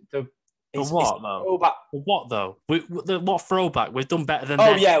it the? What though? What throwback? We've done better than that.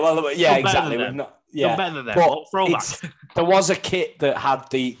 Oh yeah, well, yeah, exactly. We've not done better than that. What throwback? There was a kit that had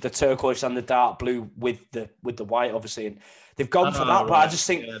the turquoise and the dark blue with the white, obviously, and they've gone for that. Right. But I just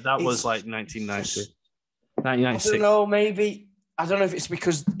think that was like 1990, 1996. I don't know. Maybe I don't know if it's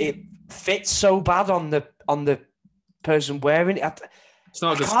because it fits so bad on the person wearing it. It's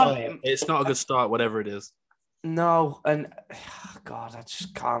not a good start. It's not a good start, whatever it is. No, and God, I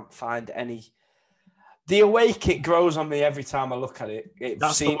just can't find any. The away kit grows on me every time I look at it.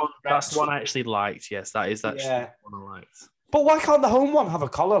 That's the one I actually liked. Yes, that is actually the one I liked. But why can't the home one have a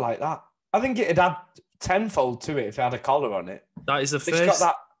collar like that? I think it'd add tenfold to it if it had a collar on it. That is the first. It's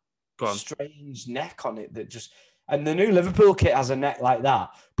got that strange neck on it that just. And the new Liverpool kit has a neck like that,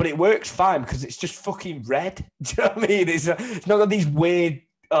 but it works fine because it's just fucking red. Do you know what I mean? It's not got these weird.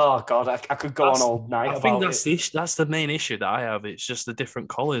 Oh God, I could go on all night. I think that's the main issue that I have. It's just the different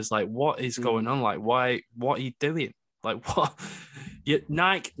colours. Like, what is going on? Like, why? What are you doing? Like, what?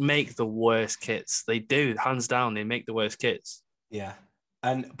 Nike make the worst kits. They do, hands down. They make the worst kits. Yeah,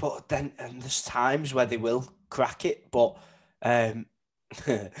 but then there's times where they will crack it, but I'm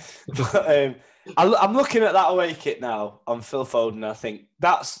looking at that away kit now on Phil Foden. I think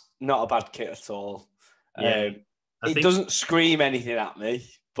that's not a bad kit at all. Yeah, it doesn't scream anything at me,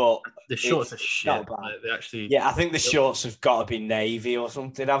 but the shorts are shit. Like, they actually, yeah, I think the shorts have got to be navy or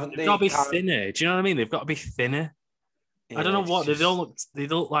something, haven't they? They've got to be thinner. Do you know what I mean? They've got to be thinner. Yeah, I don't know what they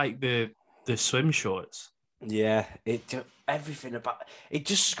don't like the swim shorts. Yeah, everything about it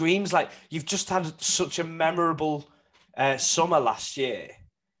just screams like you've just had such a memorable summer last year.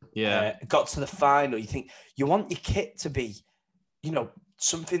 Yeah, got to the final. You think you want your kit to be,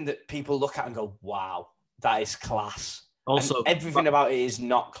 something that people look at and go, "Wow, that is class." Also, and everything about it is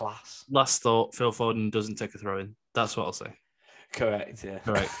not class. Last thought: Phil Foden doesn't take a throw in. That's what I'll say. Correct. Yeah.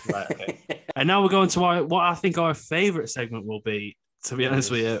 Correct. Right. Okay. And now we're going to what I think our favourite segment will be. To be honest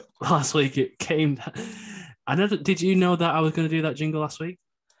with you, last week it came. Did you know that I was going to do that jingle last week?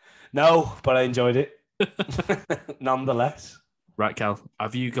 No, but I enjoyed it nonetheless. Right, Cal,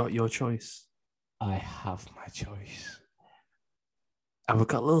 have you got your choice? I have my choice. And we've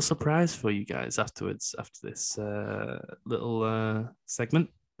got a little surprise for you guys afterwards, after this little segment.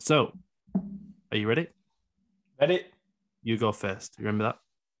 So, are you ready? Ready. You go first. You remember that?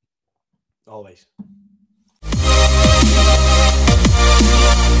 Always.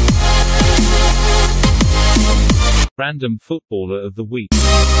 Random Footballer of the Week.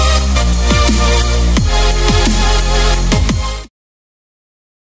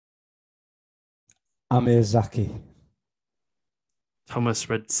 Amir Zaki. Thomas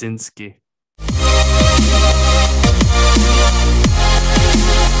Redzinski.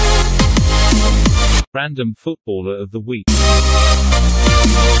 Random Footballer of the Week.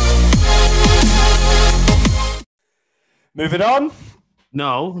 Moving on?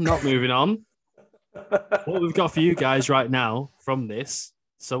 No, not moving on. What we've got for you guys right now from this.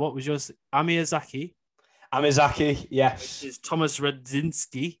 So what was yours? Amir Zaki. Amir Zaki, yes. Is Thomas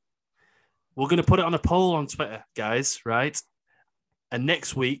Redzinski. We're gonna put it on a poll on Twitter, guys, right? And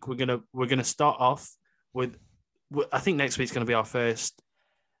next week we're gonna start off with. I think next week's gonna be our first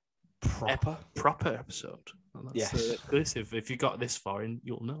proper episode. Well, that's exclusive. If you got this far in,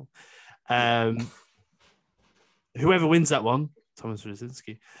 you'll know. Whoever wins that one, Thomas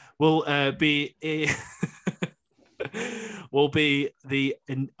Redzinski, will be will be the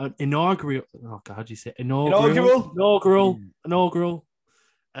inaugural. Oh God, how do you say it? Inaugural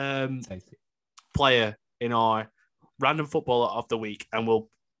player in our random footballer of the week, and we'll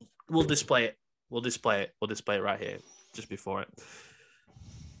display it. We'll display it right here, just before it.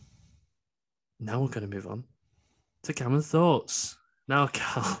 Now we're going to move on to Gammon Thoughts. Now,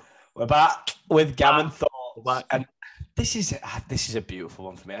 Cal, we're back with Gammon Thoughts, and this is a beautiful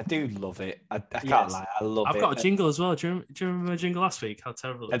one for me. I do love it. I can't lie. I love it. I've got a jingle as well. Do you remember my jingle last week? How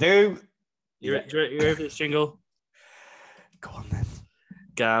terrible! I do. You ready for this jingle? Go on then.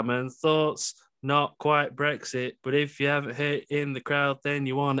 Gammon Thoughts, not quite Brexit, but if you haven't hit in the crowd, then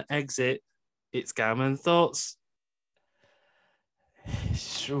you want to exit. It's Gammon Thoughts. It's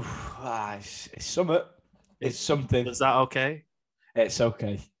something. It's something. Was that okay? It's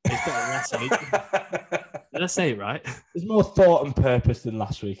okay. It's better than last week. Did I say it right? There's more thought and purpose than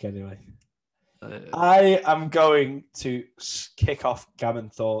last week, anyway. I am going to kick off Gammon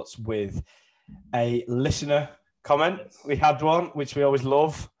Thoughts with a listener comment. We had one, which we always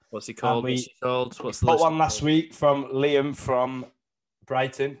love. What's he called? We put one last week from Liam from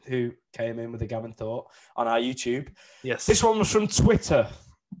Brighton, who came in with a Gammon Thought on our YouTube. Yes. This one was from Twitter,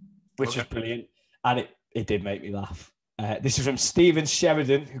 which is brilliant. And it did make me laugh. This is from Stephen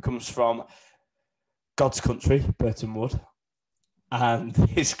Sheridan, who comes from God's country, Burton Wood. And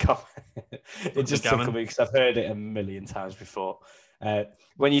his comment, it just took me because I've heard it a million times before.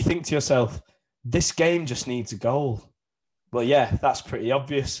 When you think to yourself, this game just needs a goal. Well, yeah, that's pretty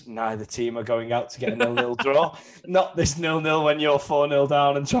obvious. Neither team are going out to get a 0-0 draw. Not this 0-0 when you're 4-0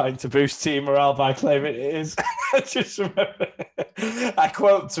 down and trying to boost team morale by claiming it is. I just remember I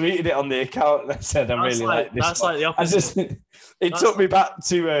tweeted it on the account and I said, I really like this. That's like the opposite. It took me back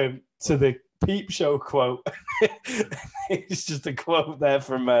to the Peep Show quote. It's just a quote there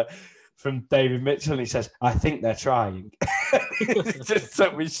from David Mitchell, and he says, I think they're trying. It just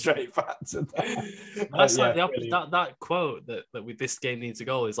took me straight back to that. That's like the opposite. That quote that with this game needs a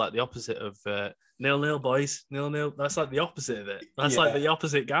goal is like the opposite of 0-0, boys. 0-0. That's like the opposite of it. That's like the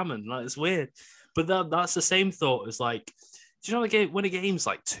opposite gammon. Like, it's weird. But that's the same thought as like, do you know the game when a game's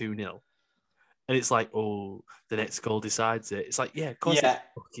like 2-0 and it's like, oh, the next goal decides it. It's like, yeah, of course it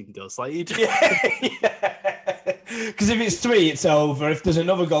fucking does. Like, you just... Because if it's 3, it's over. If there's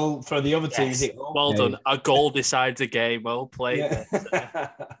another goal for the other team, well done. A goal decides a game. Well played.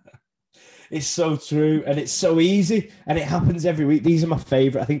 It's so true, and it's so easy, and it happens every week. These are my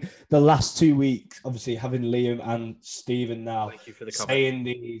favourite. I think the last 2 weeks, obviously having Liam and Stephen now, thank you for the saying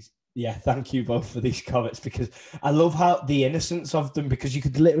these. Yeah, thank you both for these comments, because I love how the innocence of them, because you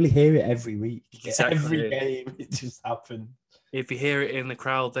could literally hear it every week. Exactly. Every game, it just happened. If you hear it in the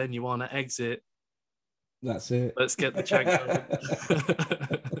crowd, then you want to exit. That's it. Let's get the check going.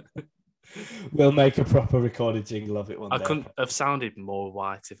 We'll make a proper recorded jingle of it one day. I couldn't have sounded more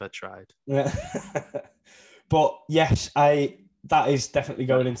white if I tried. But yes, that is definitely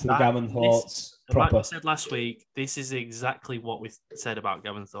going into the Gammon Thoughts proper. Like I said last week, this is exactly what we said about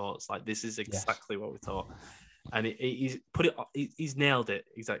Gammon Thoughts. Like, this is exactly what we thought. And he's nailed it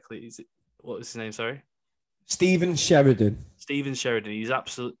exactly. What was his name? Sorry? Stephen Sheridan. He's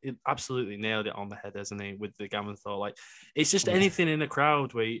absolutely nailed it on the head, hasn't he? With the Gammon Thought, like, it's just anything in the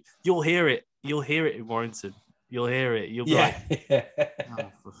crowd where you'll hear it. You'll hear it in Warrington. You'll hear it. You'll be like,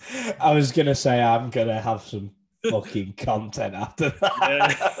 oh, I was gonna say I'm gonna have some fucking content after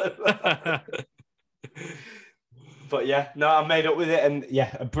that. But yeah, no, I made up with it, and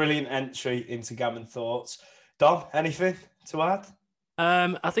a brilliant entry into Gammon Thoughts. Dom, anything to add?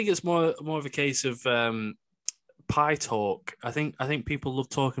 I think it's more of a case of pie talk. I think people love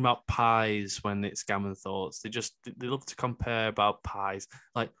talking about pies when it's Gammon Thoughts. They love to compare about pies.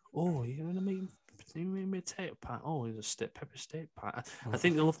 Like, oh, you're gonna make potato pie. Oh, it's a pepper steak pie. I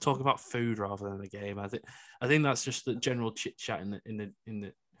think they love talking about food rather than the game. I think that's just the general chit chat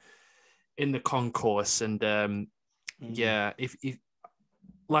in the concourse. And if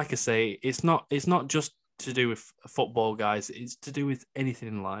like I say, it's not just to do with football, guys. It's to do with anything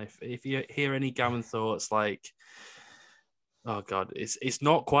in life. If you hear any Gammon Thoughts, like, oh god, it's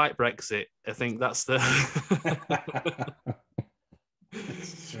not quite Brexit. I think that's the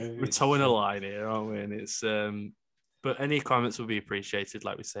we're towing a line here, aren't we? And it's but any comments will be appreciated,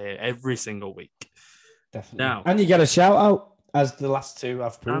 like we say, every single week. Definitely. Now, and you get a shout out, as the last two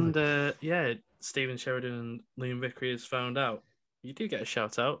have proven. And Stephen Sheridan and Liam Vickery has found out. You do get a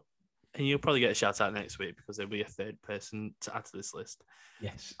shout out. And you'll probably get a shout out next week because there'll be a third person to add to this list.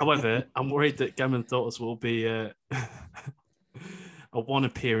 Yes. However, I'm worried that Gammon Thoughts will be a one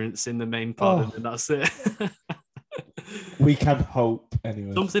appearance in the main pod, and that's it. We can hope,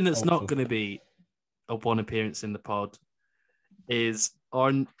 anyway. Something that's not going to be a one appearance in the pod is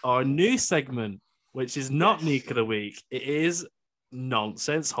our new segment, which is not Nick of the Week. It is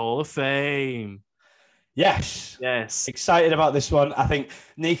Nonsense Hall of Fame. Yes. Excited about this one. I think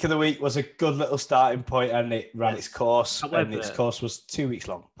Nick of the Week was a good little starting point, and it ran its course. However, and its course was 2 weeks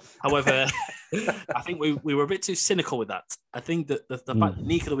long. However, I think we were a bit too cynical with that. I think that the fact that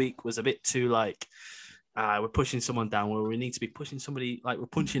Nick of the Week was a bit too like, we're pushing someone down where we need to be pushing somebody, like we're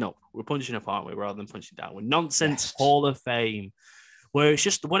punching up. We're punching up, aren't we? Rather than punching down. We're Nonsense Hall of Fame, where it's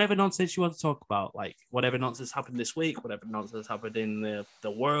just whatever nonsense you want to talk about, like whatever nonsense happened this week, whatever nonsense happened in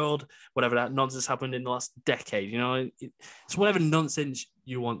the world, whatever that nonsense happened in the last decade, you know, it's whatever nonsense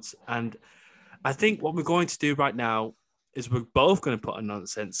you want. And I think what we're going to do right now is we're both going to put a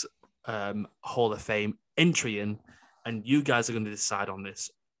Nonsense Hall of Fame entry in, and you guys are going to decide on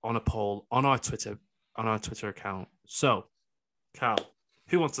this on a poll on our Twitter account. So, Carl,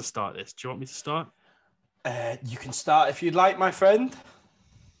 who wants to start this? Do you want me to start? You can start if you'd like, my friend.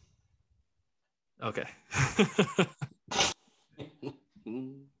 Okay.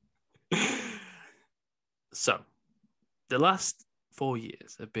 So, the last 4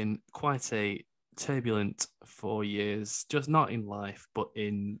 years have been quite a turbulent 4 years, just not in life, but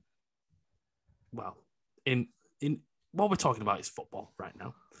in what we're talking about is football right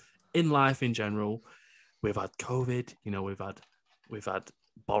now. In life in general, we've had COVID, you know, we've had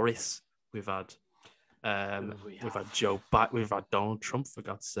Boris, we've had Joe Biden, we've had Donald Trump, for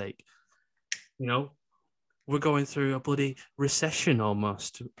God's sake. You know, we're going through a bloody recession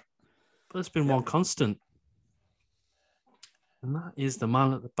almost. But there's been one constant. And that is the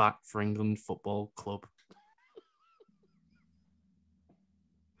man at the back for England Football Club.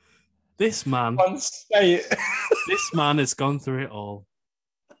 This man this man has gone through it all.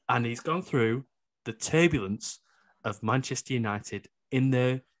 And he's gone through the turbulence of Manchester United in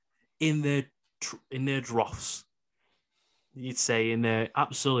their troughs, you'd say, in their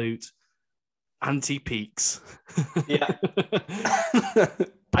absolute anti-peaks. Yeah.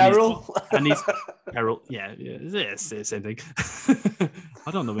 Peril. And he's Peril. Yeah, it's the same thing.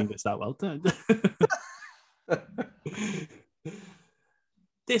 I don't know English that well.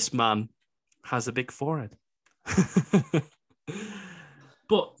 This man has a big forehead.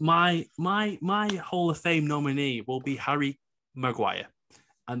 But my Hall of Fame nominee will be Harry Maguire.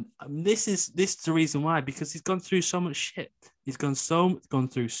 And this is the reason why, because he's gone through so much shit. He's gone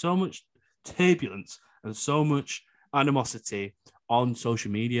through so much turbulence and so much animosity on social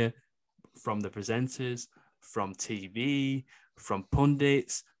media, from the presenters, from TV, from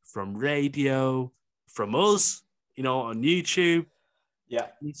pundits, from radio, from us, on YouTube. Yeah.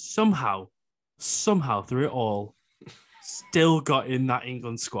 He somehow through it all, still got in that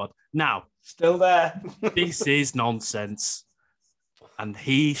England squad. Now, still there. This is nonsense. And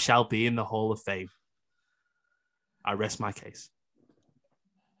he shall be in the Hall of Fame. I rest my case.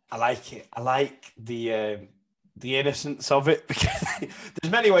 I like it. I like the innocence of it, because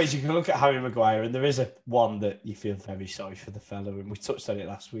there's many ways you can look at Harry Maguire, and there is one that you feel very sorry for the fella, and we touched on it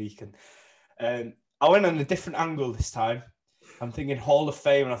last week. And I went on a different angle this time. I'm thinking Hall of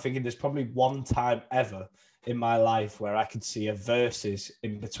Fame, and I'm thinking there's probably one time ever in my life where I could see a versus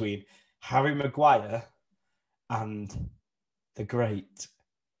in between Harry Maguire and the great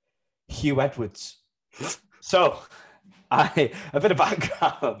Hugh Edwards. So, a bit of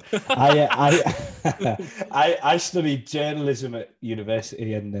background. I studied journalism at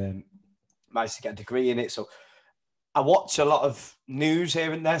university and managed to get a degree in it. So I watch a lot of news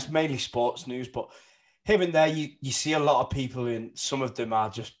here and there, it's mainly sports news, but here and there you see a lot of people, and some of them are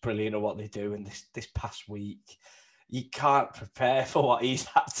just brilliant at what they do. And this past week, you can't prepare for what he's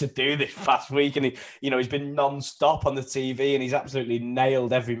had to do this past week. And he's been non-stop on the TV, and he's absolutely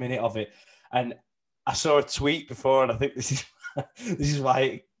nailed every minute of it. And I saw a tweet before, and I think this is why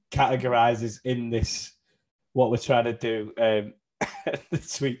it categorizes in this what we're trying to do. The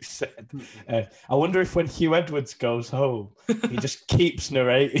tweet said, I wonder if when Hugh Edwards goes home, he just keeps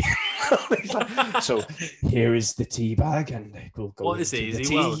narrating. So here is the tea bag, and it will go. What is he? Is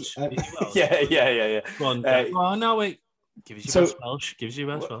he Welsh? Yeah. Go on. No, wait. Gives you Welsh. Gives you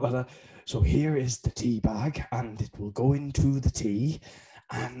Welsh. So here is the tea bag, and it will go into the tea.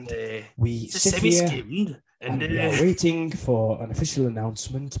 And we sit here and we are waiting for an official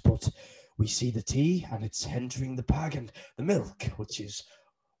announcement, but we see the tea and it's entering the bag, and the milk, which is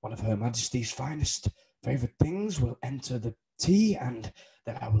one of Her Majesty's finest favourite things, will enter the tea, and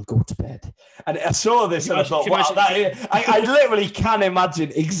then I will go to bed. And I saw this and I thought, wow, I literally can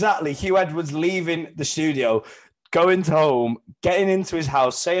imagine exactly Hugh Edwards leaving the studio, going home, getting into his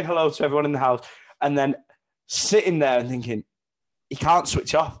house, saying hello to everyone in the house, and then sitting there and thinking, he can't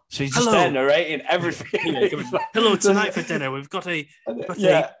switch off. So he's just there narrating everything. Hello, tonight for dinner. We've got a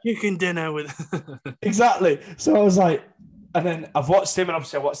chicken dinner with... Exactly. So I was like... And then I've watched him, and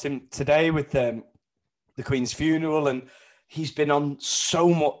obviously I watched him today with the Queen's funeral, and he's been on so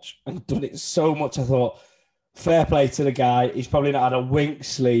much and done it so much. I thought, fair play to the guy. He's probably not had a wink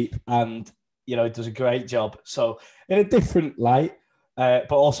sleep, and, he does a great job. So in a different light,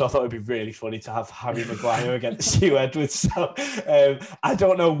 but also I thought it'd be really funny to have Harry Maguire against Hugh Edwards. So I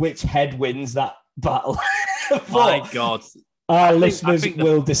don't know which head wins that battle. My God. Our listeners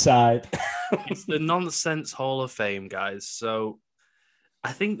will decide. It's the nonsense Hall of Fame, guys. So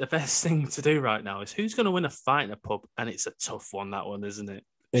I think the best thing to do right now is who's going to win a fight in a pub? And it's a tough one, that one, isn't it?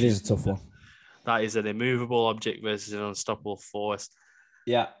 It is a tough one. That is an immovable object versus an unstoppable force.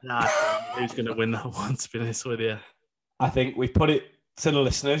 Yeah. Who's going to win that one, to be honest with you? I think we put it to the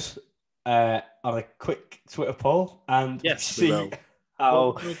listeners on a quick Twitter poll and see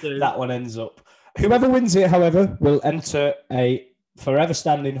how that one ends up. Whoever wins it, however, will enter a forever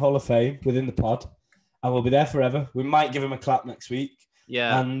standing Hall of Fame within the pod, and we'll be there forever. We might give him a clap next week.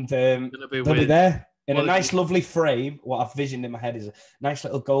 Yeah. And they'll be there in a nice, lovely frame. What I've visioned in my head is a nice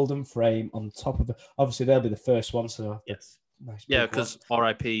little golden frame on top of it. Obviously, they'll be the first one. So yes. Nice. Yeah, because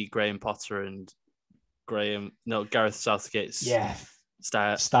R.I.P. Graham Potter and Gareth Southgate's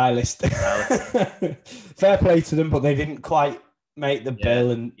stylist. Fair play to them, but they didn't quite make the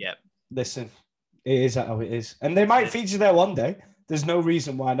bill. And listen, it is how it is. And they might feature there one day. There's no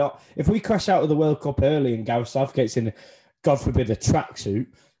reason why not. If we crash out of the World Cup early and Gareth Southgate's in, God forbid, a tracksuit,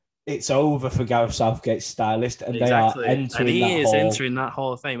 it's over for Gareth Southgate's stylist, and they are entering that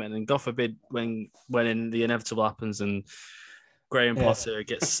Hall of Fame. And then, God forbid, when the inevitable happens and Graham Potter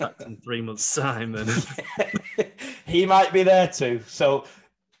gets sacked in 3 months' time, and he might be there too. So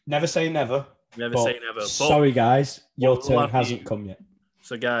never say never. Never say never. Sorry, guys, your turn hasn't come yet.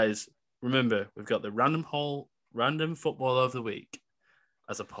 So, guys, remember, we've got the random football of the week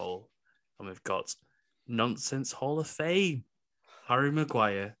as a poll, and we've got Nonsense Hall of Fame. Harry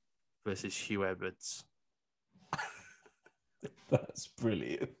Maguire versus Hugh Edwards. That's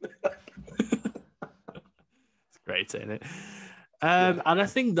brilliant. It's great, isn't it? And I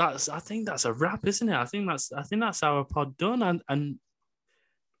think that's a wrap, isn't it? I think that's our pod done. And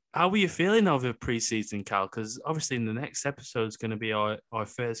how were you feeling over pre-season, Cal? Because obviously in the next episode is going to be our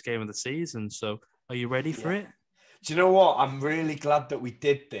first game of the season. So are you ready for it? Do you know what? I'm really glad that we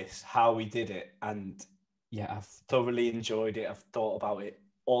did this, how we did it. And yeah, I've thoroughly enjoyed it. I've thought about it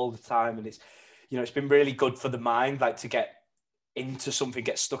all the time. And it's, it's been really good for the mind, like to get into something,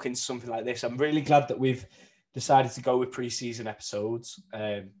 get stuck into something like this. I'm really glad that we've decided to go with pre-season episodes.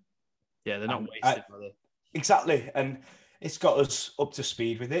 Yeah, they're not wasted, are they? Exactly. And it's got us up to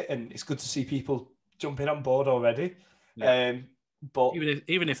speed with it. And it's good to see people jumping on board already. Yeah. But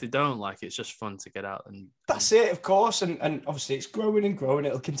even if they don't like it, it's just fun to get out and that's it, of course. And obviously it's growing and growing.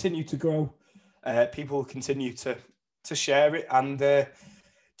 It'll continue to grow. People will continue to share it. And do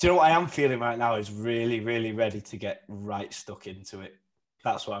you know what I am feeling right now is really, really ready to get right stuck into it.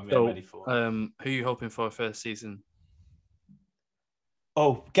 That's what I'm really ready for. Who are you hoping for first season?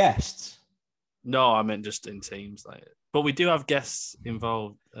 Oh, guests? No, I meant just in teams. But we do have guests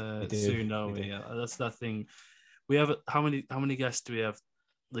involved soon, don't we? Yeah, that's that thing. We have how many guests do we have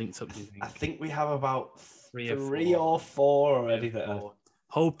linked up? Do you think? I think we have about three or four already that are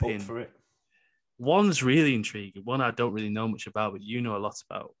hoping for it. One's really intriguing. One I don't really know much about, but you know a lot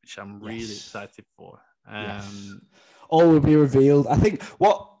about, which I'm really excited for. All will be revealed. I think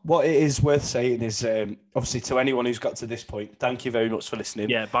what it is worth saying is obviously to anyone who's got to this point, thank you very much for listening.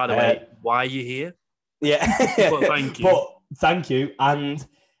 Yeah. By the way, why are you here? Yeah. Well, thank you. But thank you. And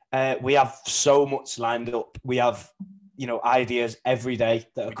we have so much lined up. We have, ideas every day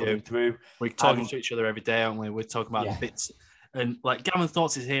that are coming through. We're talking to each other every day, aren't we? We're talking about bits. And like Gavin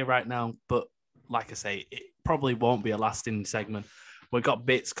Thoughts is here right now, but like I say, it probably won't be a lasting segment. We've got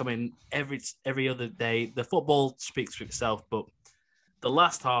bits coming every other day. The football speaks for itself, but the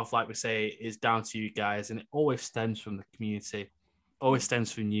last half, like we say, is down to you guys, and it always stems from the community. Always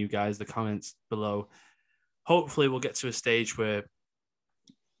stems from you guys, the comments below. Hopefully we'll get to a stage where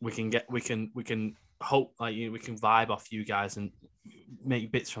we can hope we can vibe off you guys and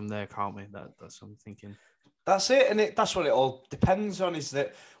make bits from there, can't we? That's what I'm thinking. That's it, and that's what it all depends on, is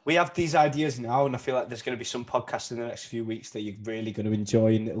that we have these ideas now, and I feel like there's going to be some podcasts in the next few weeks that you're really going to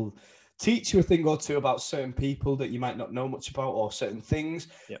enjoy, and it'll teach you a thing or two about certain people that you might not know much about, or certain things,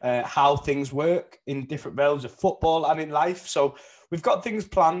 how things work in different realms of football and in life. So we've got things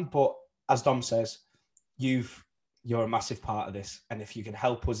planned, but as Dom says, you're a massive part of this, and if you can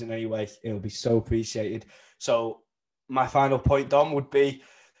help us in any way, it'll be so appreciated. So my final point, Dom, would be,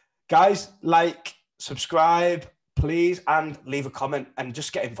 guys, subscribe, please, and leave a comment and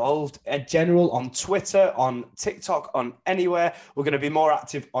just get involved. General on Twitter, on TikTok, on anywhere. We're going to be more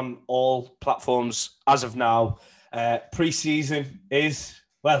active on all platforms as of now. Pre-season is,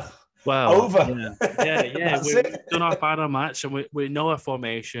 over. Yeah. We've done our final match and we know our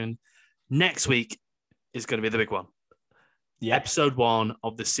formation. Next week is going to be the big one. Yeah. Episode 1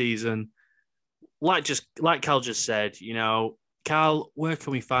 of the season. Like Cal just said, Cal, where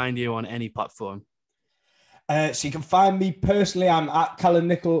can we find you on any platform? So you can find me personally. I'm at Callum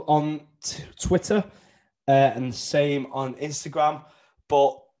Nicol on Twitter and same on Instagram.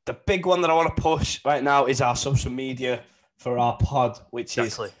 But the big one that I want to push right now is our social media for our pod, which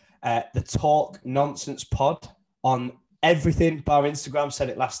is the Talk Nonsense Pod on everything bar Instagram. Said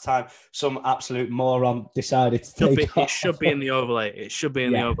it last time. Some absolute moron decided to take it. It should be in the overlay. It should be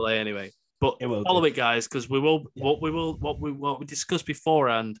in the overlay anyway. But follow it, guys, because we will. What we discussed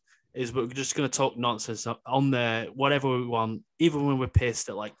beforehand is we're just going to talk nonsense on there, whatever we want. Even when we're pissed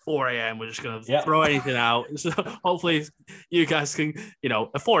at 4 a.m., we're just going to throw anything out. So hopefully you guys can,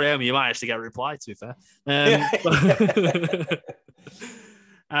 at 4 a.m. you might actually get a reply, to be fair.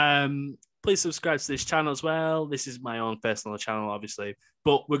 Please subscribe to this channel as well. This is my own personal channel, obviously.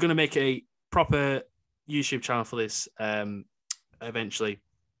 But we're going to make a proper YouTube channel for this eventually.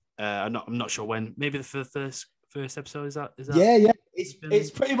 I'm not sure when. Maybe the first episode is that? Yeah. It's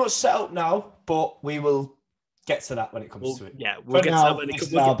pretty much set up now, but we will get to that when it comes to it. Yeah, we'll get to that when it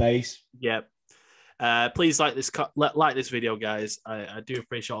comes to our base. Yeah. Please like this video, guys. I do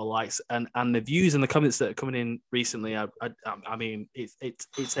appreciate all the likes and the views and the comments that are coming in recently. I mean, it's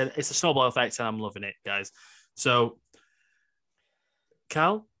a snowball effect, and I'm loving it, guys. So,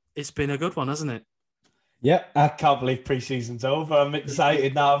 Cal, it's been a good one, hasn't it? Yeah, I can't believe pre-season's over. I'm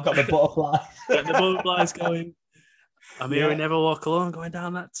excited now. I've got the butterflies. Get the butterflies going. I'm here. We never walk alone going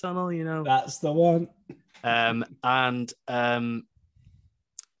down that tunnel. That's the one.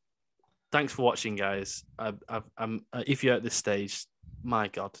 thanks for watching, guys. If you're at this stage, my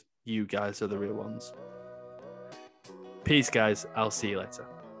God, you guys are the real ones. Peace, guys. I'll see you later.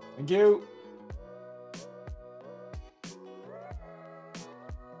 Thank you.